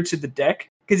booster to the deck.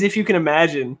 Because if you can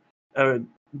imagine a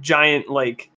giant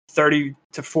like 30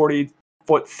 to 40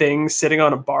 foot thing sitting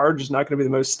on a barge is not going to be the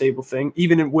most stable thing,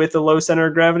 even with a low center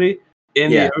of gravity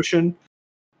in the ocean.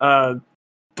 But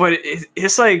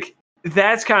it's like,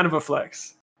 that's kind of a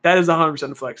flex. That is 100%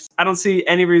 a flex. I don't see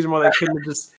any reason why they couldn't have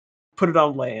just put it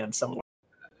on land somewhere.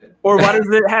 Or why does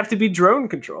it have to be drone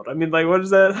controlled? I mean, like, what is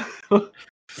that? What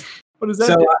is that?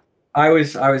 So I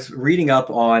was reading up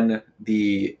on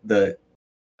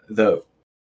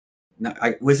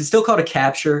was it still called a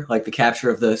capture? Like the capture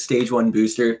of the Stage 1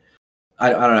 booster? I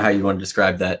don't know how you want to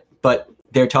describe that, but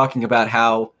they're talking about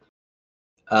how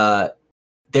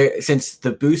since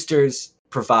the boosters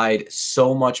provide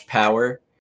so much power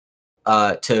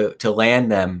to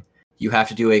land them, you have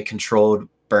to do a controlled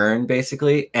burn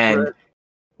basically, and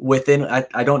within,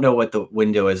 I don't know what the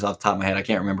window is off the top of my head. I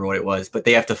can't remember what it was, but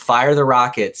they have to fire the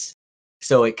rockets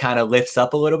so it kind of lifts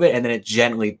up a little bit and then it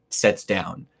gently sets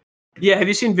down. Yeah, have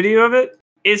you seen video of it?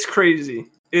 It's crazy.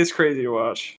 It's crazy to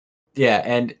watch. Yeah,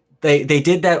 and they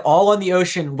did that all on the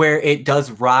ocean where it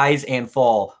does rise and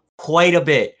fall quite a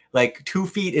bit. Like 2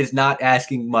 feet is not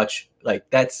asking much. Like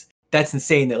that's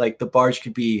insane that like the barge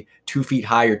could be 2 feet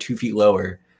higher, 2 feet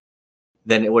lower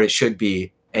than what it should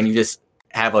be, and you just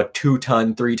have a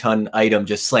 2-ton, 3-ton item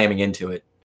just slamming into it.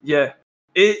 Yeah,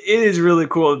 it is really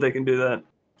cool that they can do that,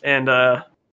 and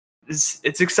it's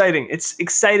exciting. It's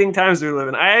exciting times we live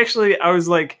in. I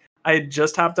had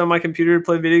just hopped on my computer to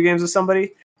play video games with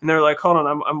somebody, and they were like, "Hold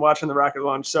on, I'm watching the rocket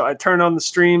launch." So I turned on the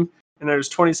stream, and there's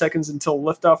 20 seconds until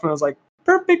liftoff, and I was like,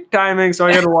 "Perfect timing!" So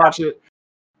I got to watch it.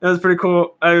 That was pretty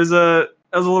cool. I was a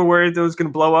little worried that it was going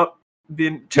to blow up,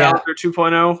 being Challenger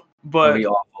 2.0, but That'd be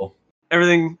awful.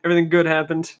 Everything good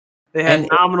happened. They had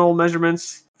nominal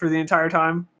measurements for the entire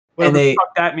time. Whatever the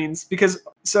fuck that means. Because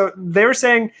so they were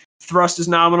saying thrust is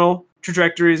nominal,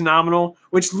 trajectory is nominal,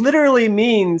 which literally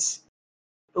means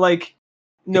like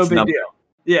no big deal.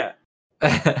 Yeah.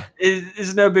 It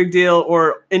is no big deal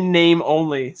or in name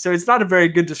only. So it's not a very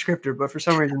good descriptor, but for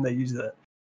some reason they use that.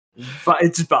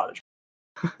 It just bothers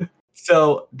me.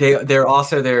 So they're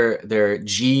also their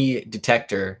G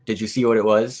detector. Did you see what it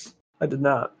was? I did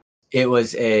not. It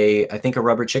was I think a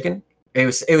rubber chicken. It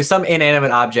was some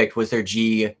inanimate object was their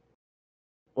G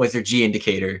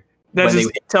indicator. That just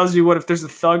tells you what if there's a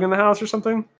thug in the house or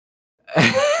something?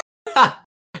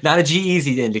 Not a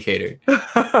G-easy indicator.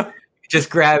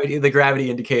 Just the gravity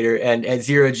indicator, and at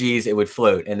 0 G's it would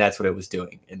float, and that's what it was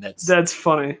doing. And that's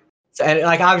funny. And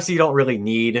like obviously you don't really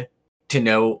need to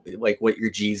know like what your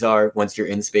G's are once you're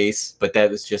in space, but that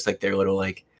was just like their little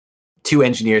like 2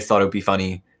 engineers thought it would be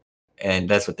funny, and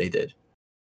that's what they did.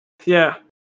 Yeah.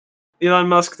 Elon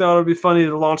Musk thought it would be funny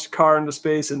to launch a car into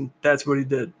space, and that's what he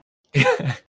did.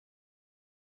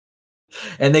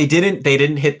 And they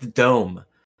didn't hit the dome.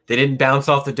 They didn't bounce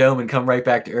off the dome and come right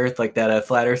back to Earth like that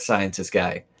flat Earth scientist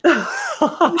guy.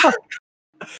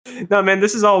 No, man,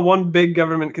 this is all one big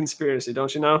government conspiracy,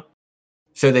 don't you know?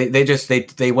 So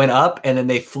they went up and then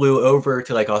they flew over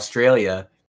to like Australia.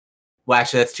 Well,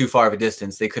 actually, that's too far of a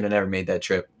distance. They could have never made that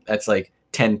trip. That's like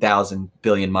 10,000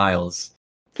 billion miles.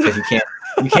 Because you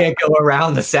can't go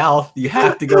around the south. You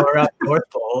have to go around the North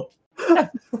Pole.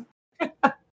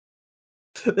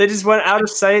 They just went out of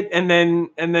sight and then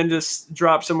just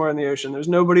dropped somewhere in the ocean. There's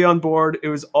nobody on board. It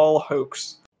was all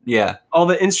hoax. Yeah. All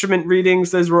the instrument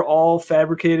readings, those were all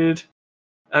fabricated.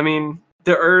 I mean,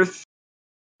 the Earth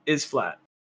is flat.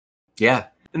 Yeah.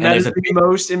 And that is the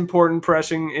most important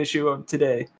pressing issue of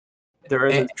today. The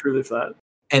Earth is truly flat.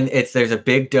 And there's a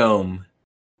big dome,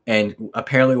 and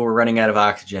apparently we're running out of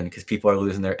oxygen because people are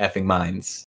losing their effing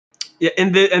minds. Yeah,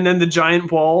 and then the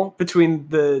giant wall between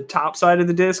the top side of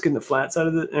the disc and the flat side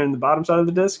and the bottom side of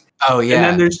the disc. Oh yeah. And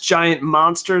then there's giant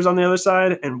monsters on the other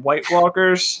side, and White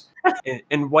Walkers,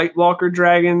 and White Walker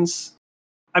dragons.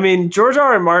 I mean, George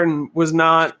R.R. Martin was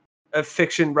not a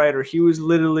fiction writer. He was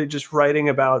literally just writing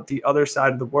about the other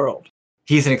side of the world.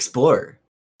 He's an explorer.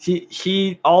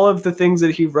 He all of the things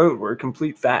that he wrote were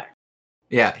complete fact.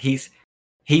 Yeah, he's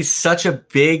such a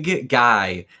big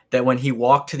guy that when he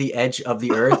walked to the edge of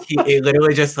the Earth, he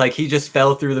literally just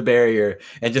fell through the barrier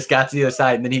and just got to the other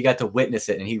side, and then he got to witness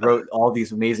it, and he wrote all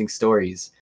these amazing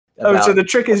stories. So the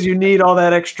trick is you need all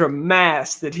that extra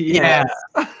mass that he has.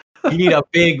 You need a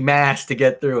big mass to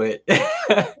get through it.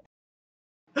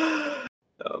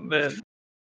 Oh man.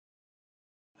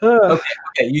 Okay.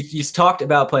 You talked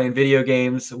about playing video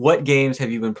games. What games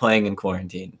have you been playing in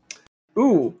quarantine?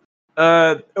 Ooh,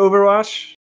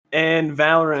 Overwatch and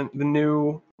Valorant, the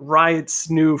new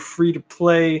Riot's new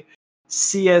free-to-play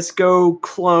CS:GO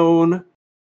clone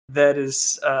that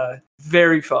is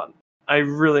very fun. I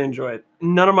really enjoy it.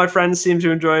 None of my friends seem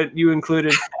to enjoy it, you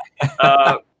included,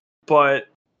 but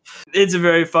it's a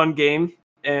very fun game,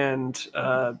 and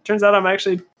turns out I'm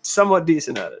actually somewhat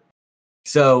decent at it.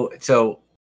 So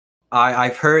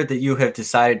I've heard that you have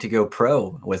decided to go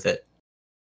pro with it.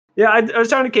 Yeah, I was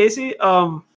talking to Casey.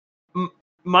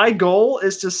 My goal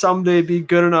is to someday be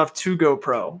good enough to go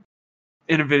pro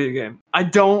in a video game. I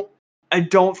don't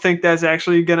think that's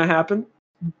actually gonna happen,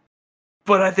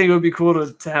 but I think it would be cool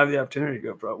to have the opportunity to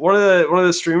go pro. One of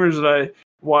the streamers that I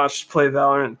watched play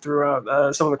Valorant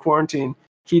throughout some of the quarantine,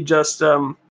 he just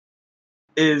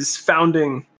is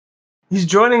founding. He's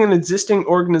joining an existing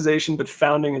organization, but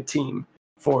founding a team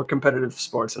for competitive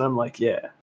sports, and I'm like, yeah,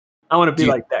 I want to be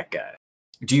like that guy.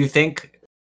 Do you think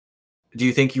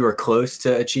you are close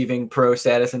to achieving pro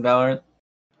status in Valorant?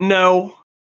 No,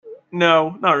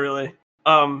 not really.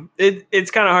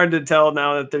 It's kind of hard to tell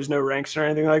now that there's no ranks or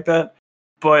anything like that.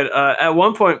 But at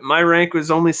one point, my rank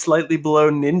was only slightly below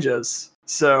Ninja's.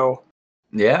 So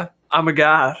yeah, I'm a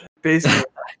god, basically.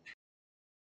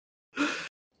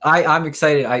 I'm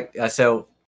excited.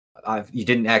 You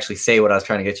didn't actually say what I was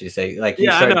trying to get you to say. Like, you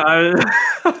yeah, I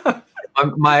know.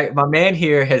 my man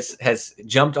here has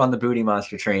jumped on the Booty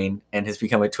Monster train and has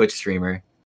become a Twitch streamer.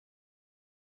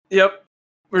 Yep,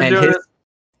 we're doing it.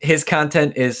 His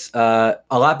content is a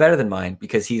lot better than mine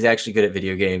because he's actually good at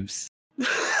video games.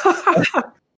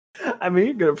 I mean,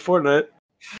 you're good at Fortnite.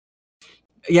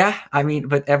 Yeah, I mean,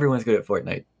 but everyone's good at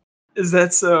Fortnite. Is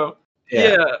that so?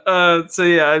 Yeah. So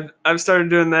yeah, I've started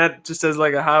doing that just as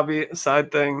like a hobby, a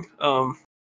side thing. You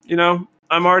know,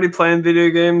 I'm already playing video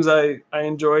games. I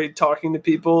enjoy talking to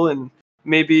people, and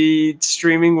maybe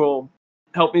streaming will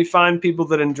help me find people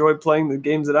that enjoy playing the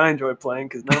games that I enjoy playing,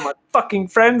 because none of my fucking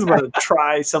friends want to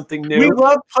try something new. We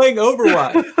love playing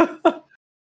Overwatch.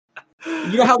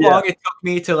 You know how long it took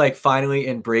me to like finally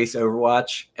embrace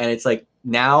Overwatch, and it's like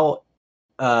now,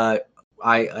 I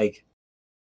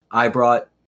brought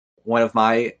one of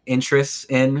my interests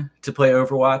in to play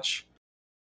Overwatch.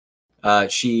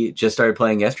 She just started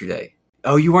playing yesterday.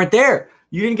 Oh, you weren't there.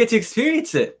 You didn't get to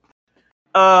experience it.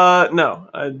 No,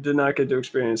 I did not get to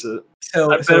experience it. I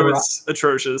bet it was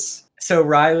atrocious. So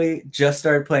Riley just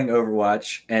started playing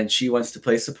Overwatch, and she wants to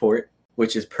play support,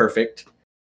 which is perfect.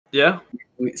 Yeah.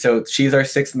 So she's our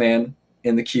 6th man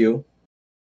in the queue.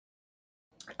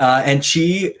 And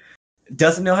she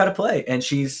doesn't know how to play. And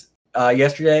she's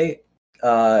yesterday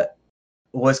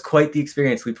was quite the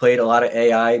experience. We played a lot of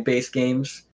AI-based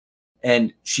games,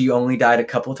 and she only died a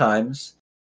couple times.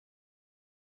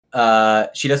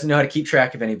 She doesn't know how to keep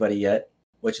track of anybody yet,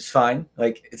 which is fine.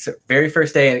 Like, it's the very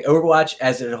first day, and Overwatch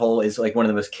as a whole is like one of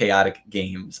the most chaotic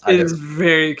games. It is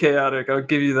very chaotic. I'll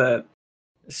give you that.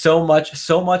 So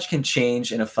much can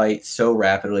change in a fight so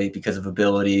rapidly because of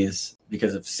abilities,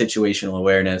 because of situational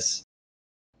awareness.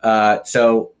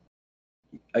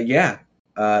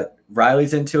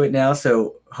 Riley's into it now,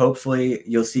 so hopefully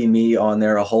you'll see me on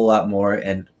there a whole lot more,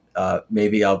 and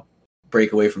maybe I'll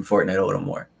break away from Fortnite a little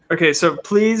more. Okay, so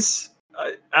please,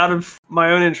 out of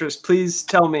my own interest, please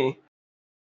tell me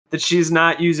that she's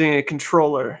not using a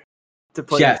controller to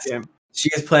play this game. She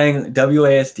is playing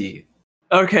WASD.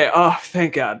 Okay, oh,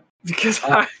 thank God. Because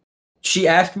she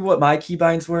asked me what my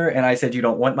keybinds were, and I said, you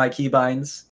don't want my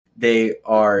keybinds. They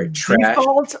are trash.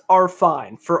 Defaults are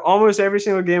fine. For almost every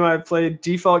single game I've played,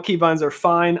 default keybinds are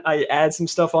fine. I add some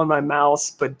stuff on my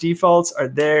mouse, but defaults are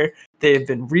there. They have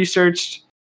been researched.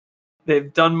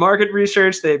 They've done market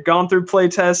research. They've gone through play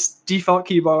tests. Default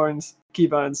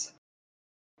keybinds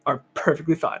are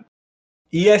perfectly fine.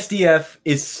 ESDF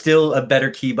is still a better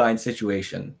keybind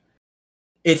situation.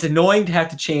 It's annoying to have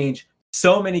to change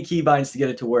so many keybinds to get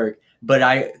it to work, but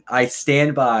I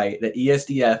stand by that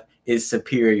ESDF is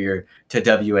superior to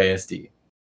WASD.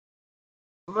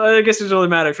 Well, I guess it doesn't really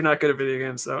matter if you're not good at video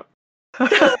games, though.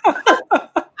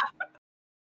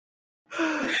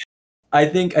 I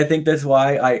think that's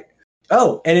why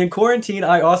and in quarantine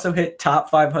I also hit top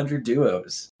 500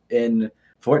 duos in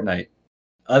Fortnite.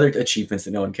 Other achievements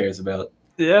that no one cares about.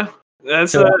 Yeah,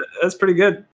 that's pretty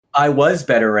good. I was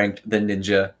better ranked than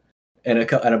Ninja and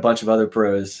a bunch of other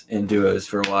pros in duos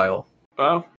for a while.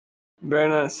 Wow, very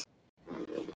nice.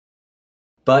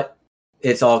 But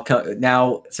it's all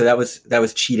now. So that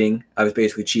was cheating. I was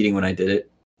basically cheating when I did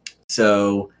it.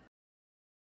 So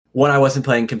when I wasn't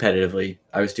playing competitively,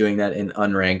 I was doing that in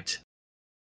unranked.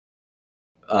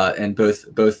 And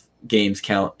both games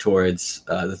count towards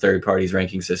the third party's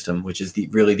ranking system, which is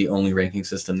really the only ranking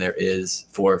system there is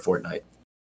for Fortnite,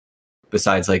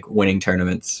 besides like winning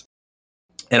tournaments.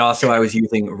 And also I was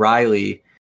using Riley.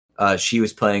 She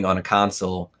was playing on a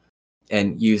console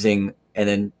and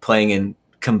then playing in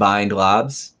combined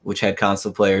lobs, which had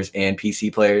console players and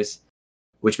PC players,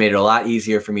 which made it a lot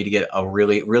easier for me to get a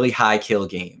really, really high kill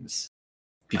games.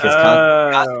 Because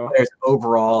console players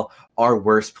overall are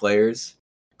worse players,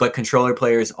 but controller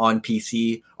players on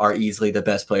PC are easily the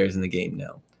best players in the game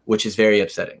now, which is very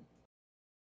upsetting.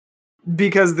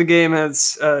 Because the game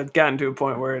has gotten to a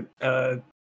point where it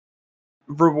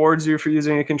rewards you for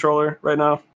using a controller right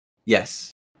now.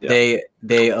 Yes, yeah.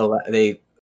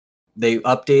 They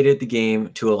updated the game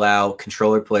to allow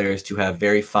controller players to have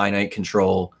very finite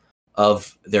control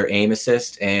of their aim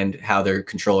assist and how their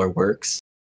controller works.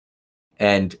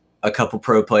 And a couple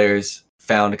pro players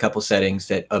found a couple settings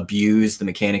that abuse the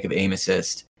mechanic of aim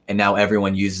assist, and now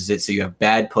everyone uses it. So you have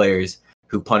bad players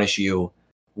who punish you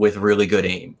with really good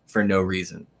aim for no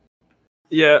reason.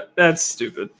 Yeah, that's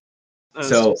stupid.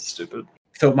 That's stupid.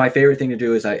 So my favorite thing to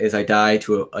do is I die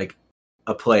to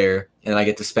a player and I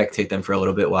get to spectate them for a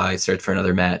little bit while I search for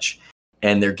another match,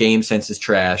 and their game sense is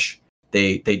trash.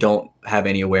 They don't have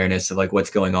any awareness of like what's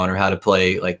going on or how to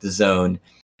play like the zone,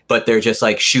 but they're just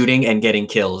like shooting and getting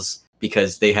kills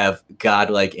because they have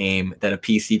godlike aim that a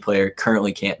PC player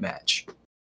currently can't match.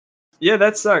 Yeah,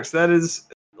 that sucks. That is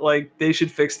like they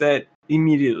should fix that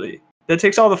immediately. That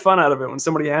takes all the fun out of it when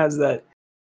somebody has that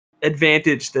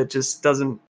advantage that just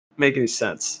doesn't make any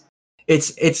sense.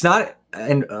 It's not,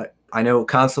 and I know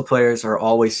console players are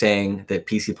always saying that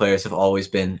PC players have always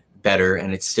been better,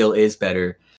 and it still is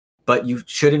better. But you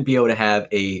shouldn't be able to have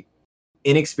a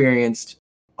inexperienced,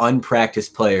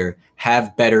 unpracticed player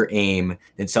have better aim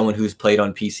than someone who's played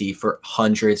on PC for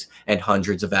hundreds and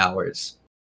hundreds of hours.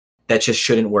 That just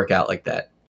shouldn't work out like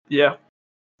that. Yeah,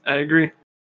 I agree.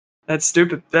 That's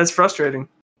stupid. That's frustrating.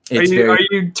 Are It's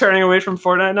you turning away from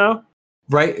Fortnite now?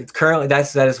 right. Currently,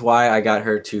 that is why I got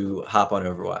her to hop on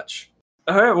Overwatch.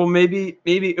 All right. Well, maybe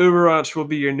Overwatch will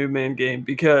be your new main game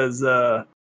because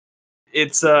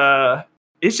it's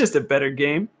just a better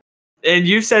game. And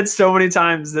you've said so many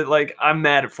times that like I'm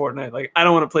mad at Fortnite. Like I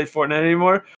don't want to play Fortnite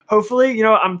anymore. Hopefully,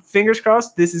 I'm fingers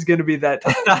crossed this is going to be that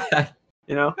time.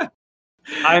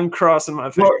 I'm crossing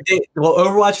my fingers. Well,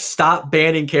 Overwatch stopped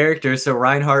banning characters, so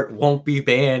Reinhardt won't be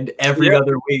banned every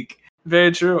other week.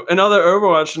 Very true. Another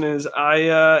Overwatch news. I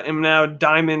am now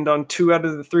diamond on 2 out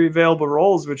of the 3 available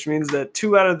roles, which means that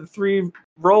 2 out of the 3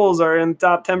 roles are in the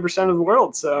top 10% of the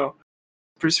world. So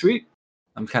pretty sweet.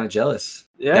 I'm kind of jealous.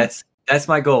 Yeah. That's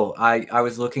my goal. I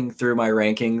was looking through my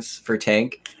rankings for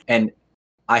tank, and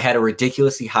I had a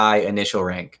ridiculously high initial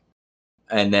rank.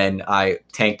 And then I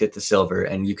tanked it to silver,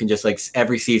 and you can just like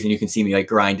every season you can see me like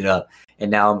grind it up. And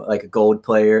now I'm like a gold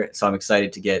player, so I'm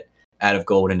excited to get out of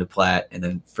gold into plat, and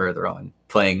then further on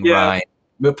playing Ryan.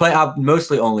 I'll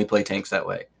mostly only play tanks that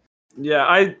way.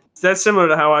 Yeah, that's similar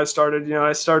to how I started.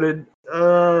 I started.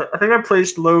 I think I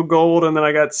placed low gold, and then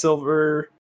I got silver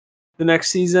the next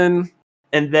season,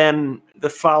 and then the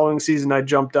following season I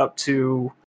jumped up to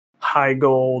high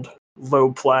gold,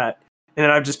 low plat. And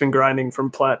I've just been grinding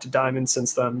from plat to diamond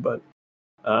since then. But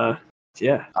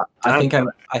yeah, I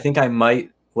think I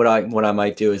might. What I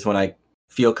might do is when I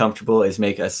feel comfortable is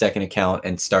make a second account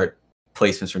and start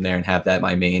placements from there and have that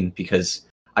my main, because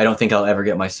I don't think I'll ever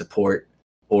get my support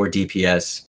or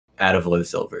DPS out of low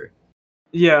silver.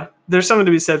 Yeah, there's something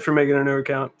to be said for making a new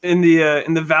account. In the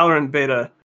Valorant beta,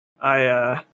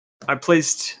 I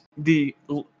placed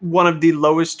one of the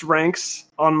lowest ranks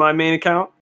on my main account.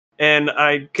 And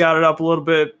I got it up a little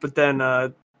bit, but then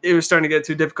it was starting to get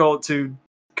too difficult to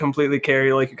completely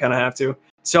carry like you kind of have to.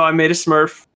 So I made a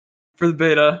Smurf for the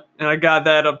beta, and I got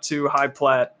that up to high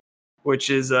plat,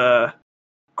 which is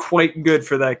quite good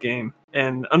for that game.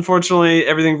 And unfortunately,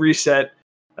 everything reset.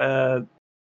 But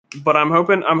I'm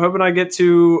hoping I get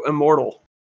to immortal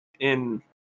when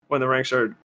the ranks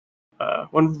are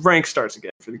when rank starts again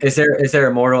for the game. Is there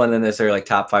immortal, and then is there like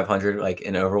top 500 like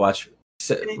in Overwatch?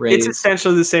 It's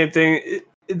essentially the same thing.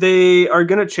 They are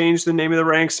going to change the name of the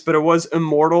ranks, but it was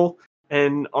Immortal,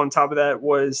 and on top of that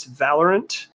was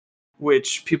Valorant,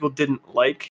 which people didn't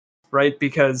like, right?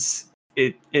 Because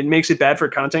it makes it bad for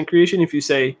content creation if you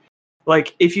say,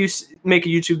 like, if you make a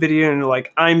YouTube video and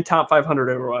like, I'm top 500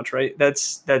 Overwatch, right?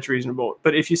 That's reasonable.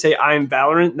 But if you say I'm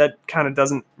Valorant, that kind of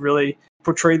doesn't really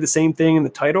portray the same thing in the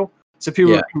title. So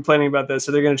people are complaining about that,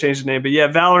 so they're going to change the name. But yeah,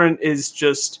 Valorant is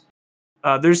just...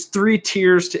 there's 3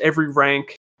 tiers to every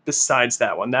rank besides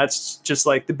that one. That's just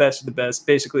like the best of the best,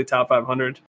 basically top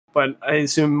 500. But I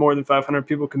assume more than 500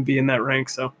 people can be in that rank,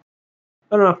 so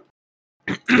I don't know.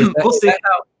 We'll see.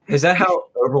 Is that how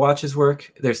Overwatches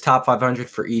work? There's top 500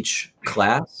 for each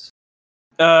class?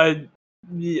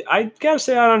 Yeah, I gotta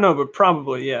say I don't know, but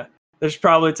probably, yeah. There's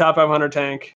probably top 500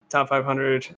 tank, top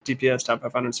 500 DPS, top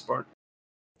 500 support.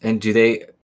 And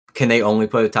can they only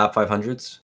play the top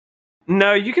 500s?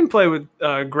 No, you can play with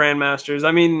Grandmasters.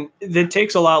 I mean, it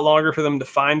takes a lot longer for them to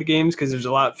find games because there's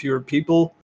a lot fewer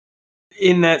people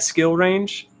in that skill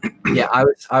range. Yeah,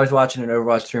 I was watching an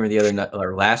Overwatch streamer the other night,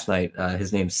 or last night.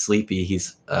 His name's Sleepy.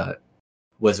 He's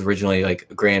was originally like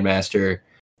a Grandmaster,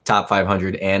 top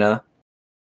 500 Ana,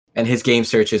 and his game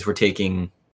searches were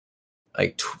taking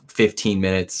like 15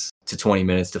 minutes to 20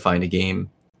 minutes to find a game,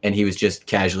 and he was just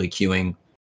casually queuing.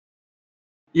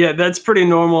 Yeah, that's pretty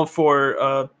normal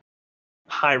for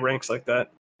high ranks like that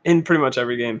in pretty much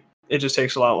every game. It just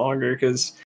takes a lot longer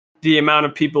because the amount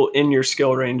of people in your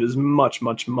skill range is much,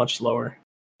 much, much lower.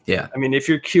 Yeah. I mean, if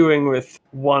you're queuing with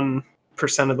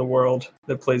 1% of the world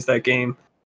that plays that game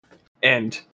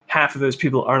and half of those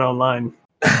people aren't online,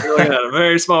 you're looking at a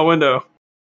very small window.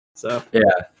 So yeah.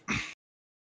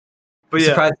 But I'm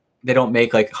surprised they don't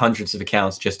make like hundreds of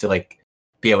accounts just to like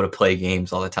be able to play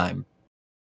games all the time.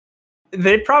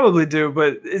 They probably do,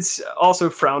 but it's also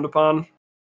frowned upon.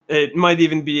 It might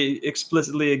even be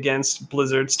explicitly against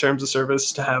Blizzard's terms of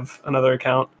service to have another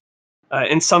account.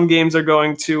 And some games are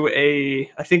going to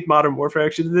I think Modern Warfare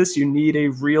actually did this. You need a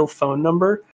real phone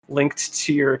number linked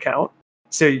to your account.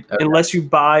 So unless you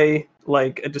buy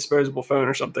like a disposable phone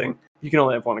or something, you can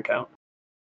only have one account.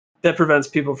 That prevents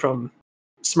people from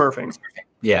smurfing.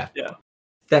 Yeah. Yeah.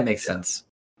 That makes sense.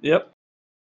 Yep.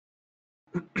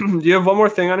 Do you have one more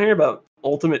thing on here about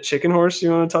Ultimate Chicken Horse?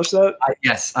 You want to touch that?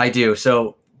 Yes, I do.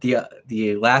 So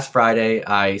the last Friday,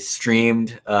 I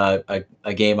streamed a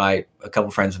game a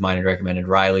couple friends of mine had recommended.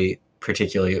 Riley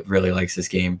particularly really likes this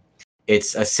game.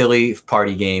 It's a silly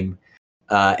party game,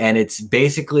 and it's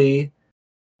basically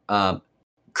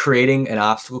creating an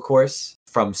obstacle course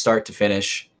from start to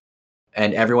finish,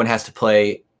 and everyone has to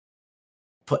play.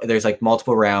 There's like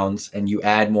multiple rounds, and you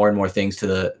add more and more things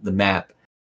to the map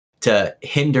to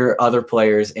hinder other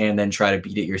players and then try to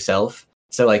beat it yourself.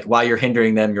 So like while you're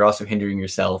hindering them, you're also hindering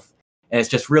yourself. And it's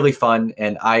just really fun.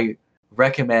 And I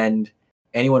recommend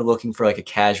anyone looking for like a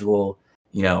casual,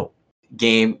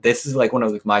 game. This is like one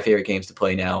of my favorite games to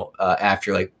play now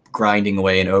after like grinding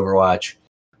away in Overwatch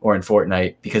or in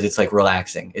Fortnite, because it's like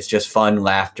relaxing. It's just fun,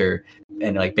 laughter,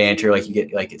 and like banter. Like you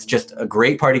get like, it's just a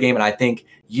great party game. And I think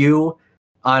you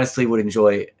honestly would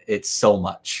enjoy it so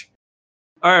much.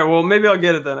 All right, well, maybe I'll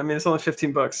get it then. I mean, it's only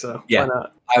 $15, so yeah. Why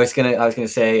not? I was gonna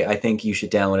say I think you should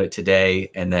download it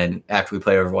today, and then after we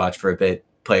play Overwatch for a bit,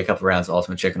 play a couple rounds of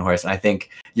Ultimate Chicken Horse, and I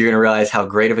think you're gonna realize how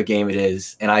great of a game it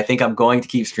is. And I think I'm going to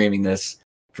keep streaming this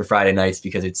for Friday nights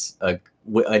because it's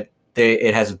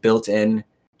it has a built-in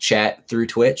chat through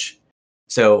Twitch,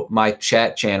 so my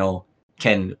chat channel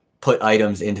can put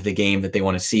items into the game that they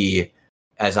want to see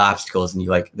as obstacles, and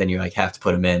you have to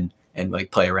put them in and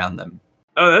like play around them.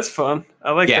 Oh, that's fun.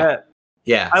 I like that.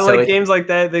 Yeah. I like games like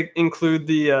that include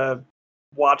the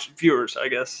watch viewers, I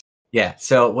guess. Yeah.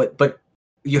 But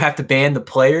you have to ban the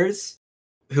players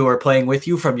who are playing with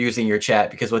you from using your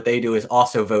chat, because what they do is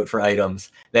also vote for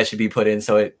items that should be put in.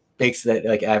 So it makes that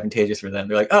like advantageous for them.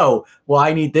 They're like, oh, well,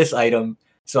 I need this item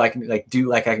so I can I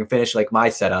can finish like my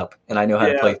setup and I know how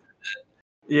to play.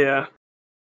 Yeah.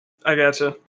 I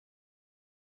gotcha.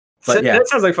 But that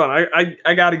sounds like fun.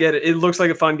 I gotta get it. It looks like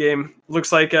a fun game.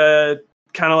 Looks like a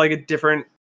kind of like a different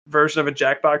version of a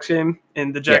Jackbox game,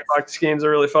 and the Jackbox games are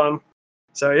really fun.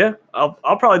 So yeah, I'll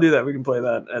probably do that. We can play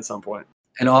that at some point.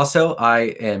 And also, I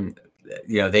am,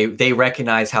 they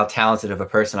recognize how talented of a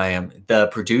person I am. The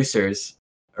producers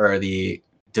or the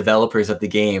developers of the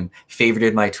game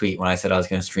favorited my tweet when I said I was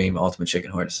going to stream Ultimate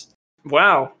Chicken Horse.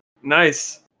 Wow,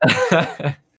 nice.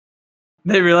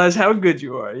 They realize how good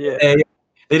you are. Yeah.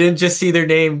 They didn't just see their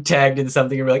name tagged in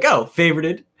something and be like, "Oh,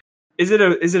 favorited." Is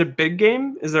it a big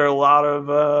game? Is there a lot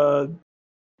of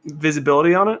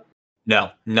visibility on it?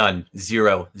 No, none,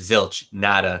 zero, zilch,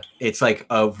 nada. It's like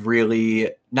a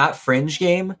really not fringe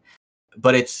game,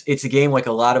 but it's a game like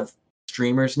a lot of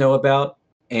streamers know about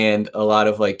and a lot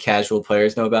of like casual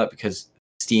players know about, because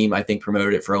Steam, I think,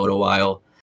 promoted it for a little while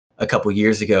a couple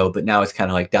years ago, but now it's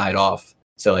kind of like died off.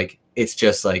 So like it's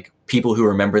just like people who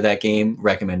remember that game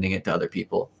recommending it to other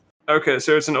people. Okay,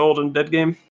 so it's an old and dead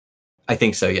game? I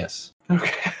think so, yes.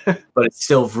 Okay. But it's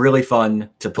still really fun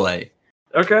to play.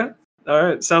 Okay. All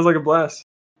right. Sounds like a blast.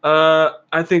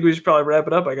 I think we should probably wrap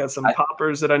it up. I got some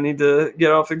poppers that I need to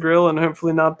get off the grill and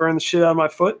hopefully not burn the shit out of my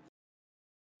foot.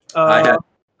 I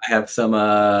have some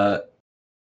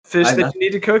fish that you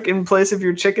need to cook in place of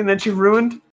your chicken that you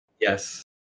ruined. Yes.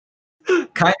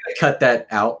 Kind of cut that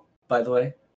out, by the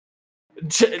way.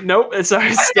 Nope, it's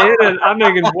already stated. I'm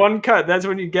making one cut. That's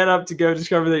when you get up to go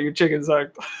discover that your chicken's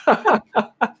sucked.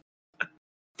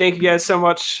 Thank you guys so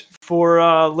much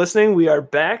for listening. We are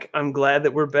back. I'm glad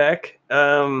that we're back.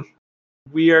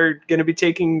 We are going to be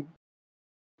taking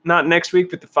not next week,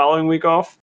 but the following week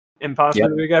off, and possibly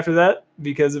the week after that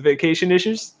because of vacation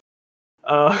issues.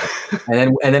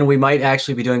 And then we might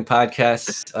actually be doing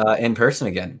podcasts in person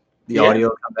again. The audio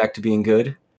will come back to being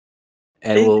good,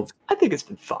 and I think it's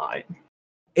been fine.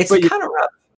 It's kind of rough.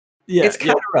 Yeah, it's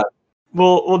kind of rough.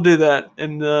 We'll do that,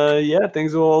 and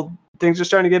things are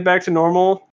starting to get back to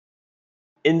normal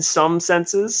in some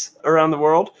senses around the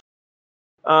world.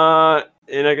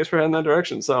 And I guess we're heading that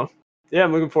direction. So yeah,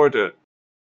 I'm looking forward to it.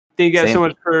 Thank you guys so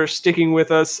much for sticking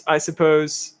with us. I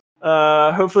suppose.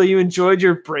 Hopefully you enjoyed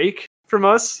your break from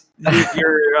us.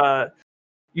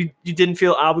 You didn't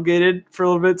feel obligated for a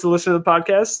little bit to listen to the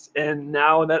podcast, and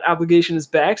now that obligation is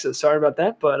back. So sorry about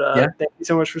that, but thank you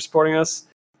so much for supporting us.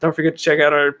 Don't forget to check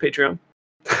out our Patreon.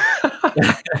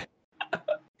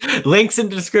 Links in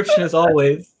the description as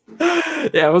always.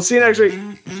 Yeah, we'll see you next week.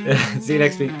 See you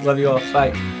next week. Love you all.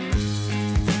 Bye.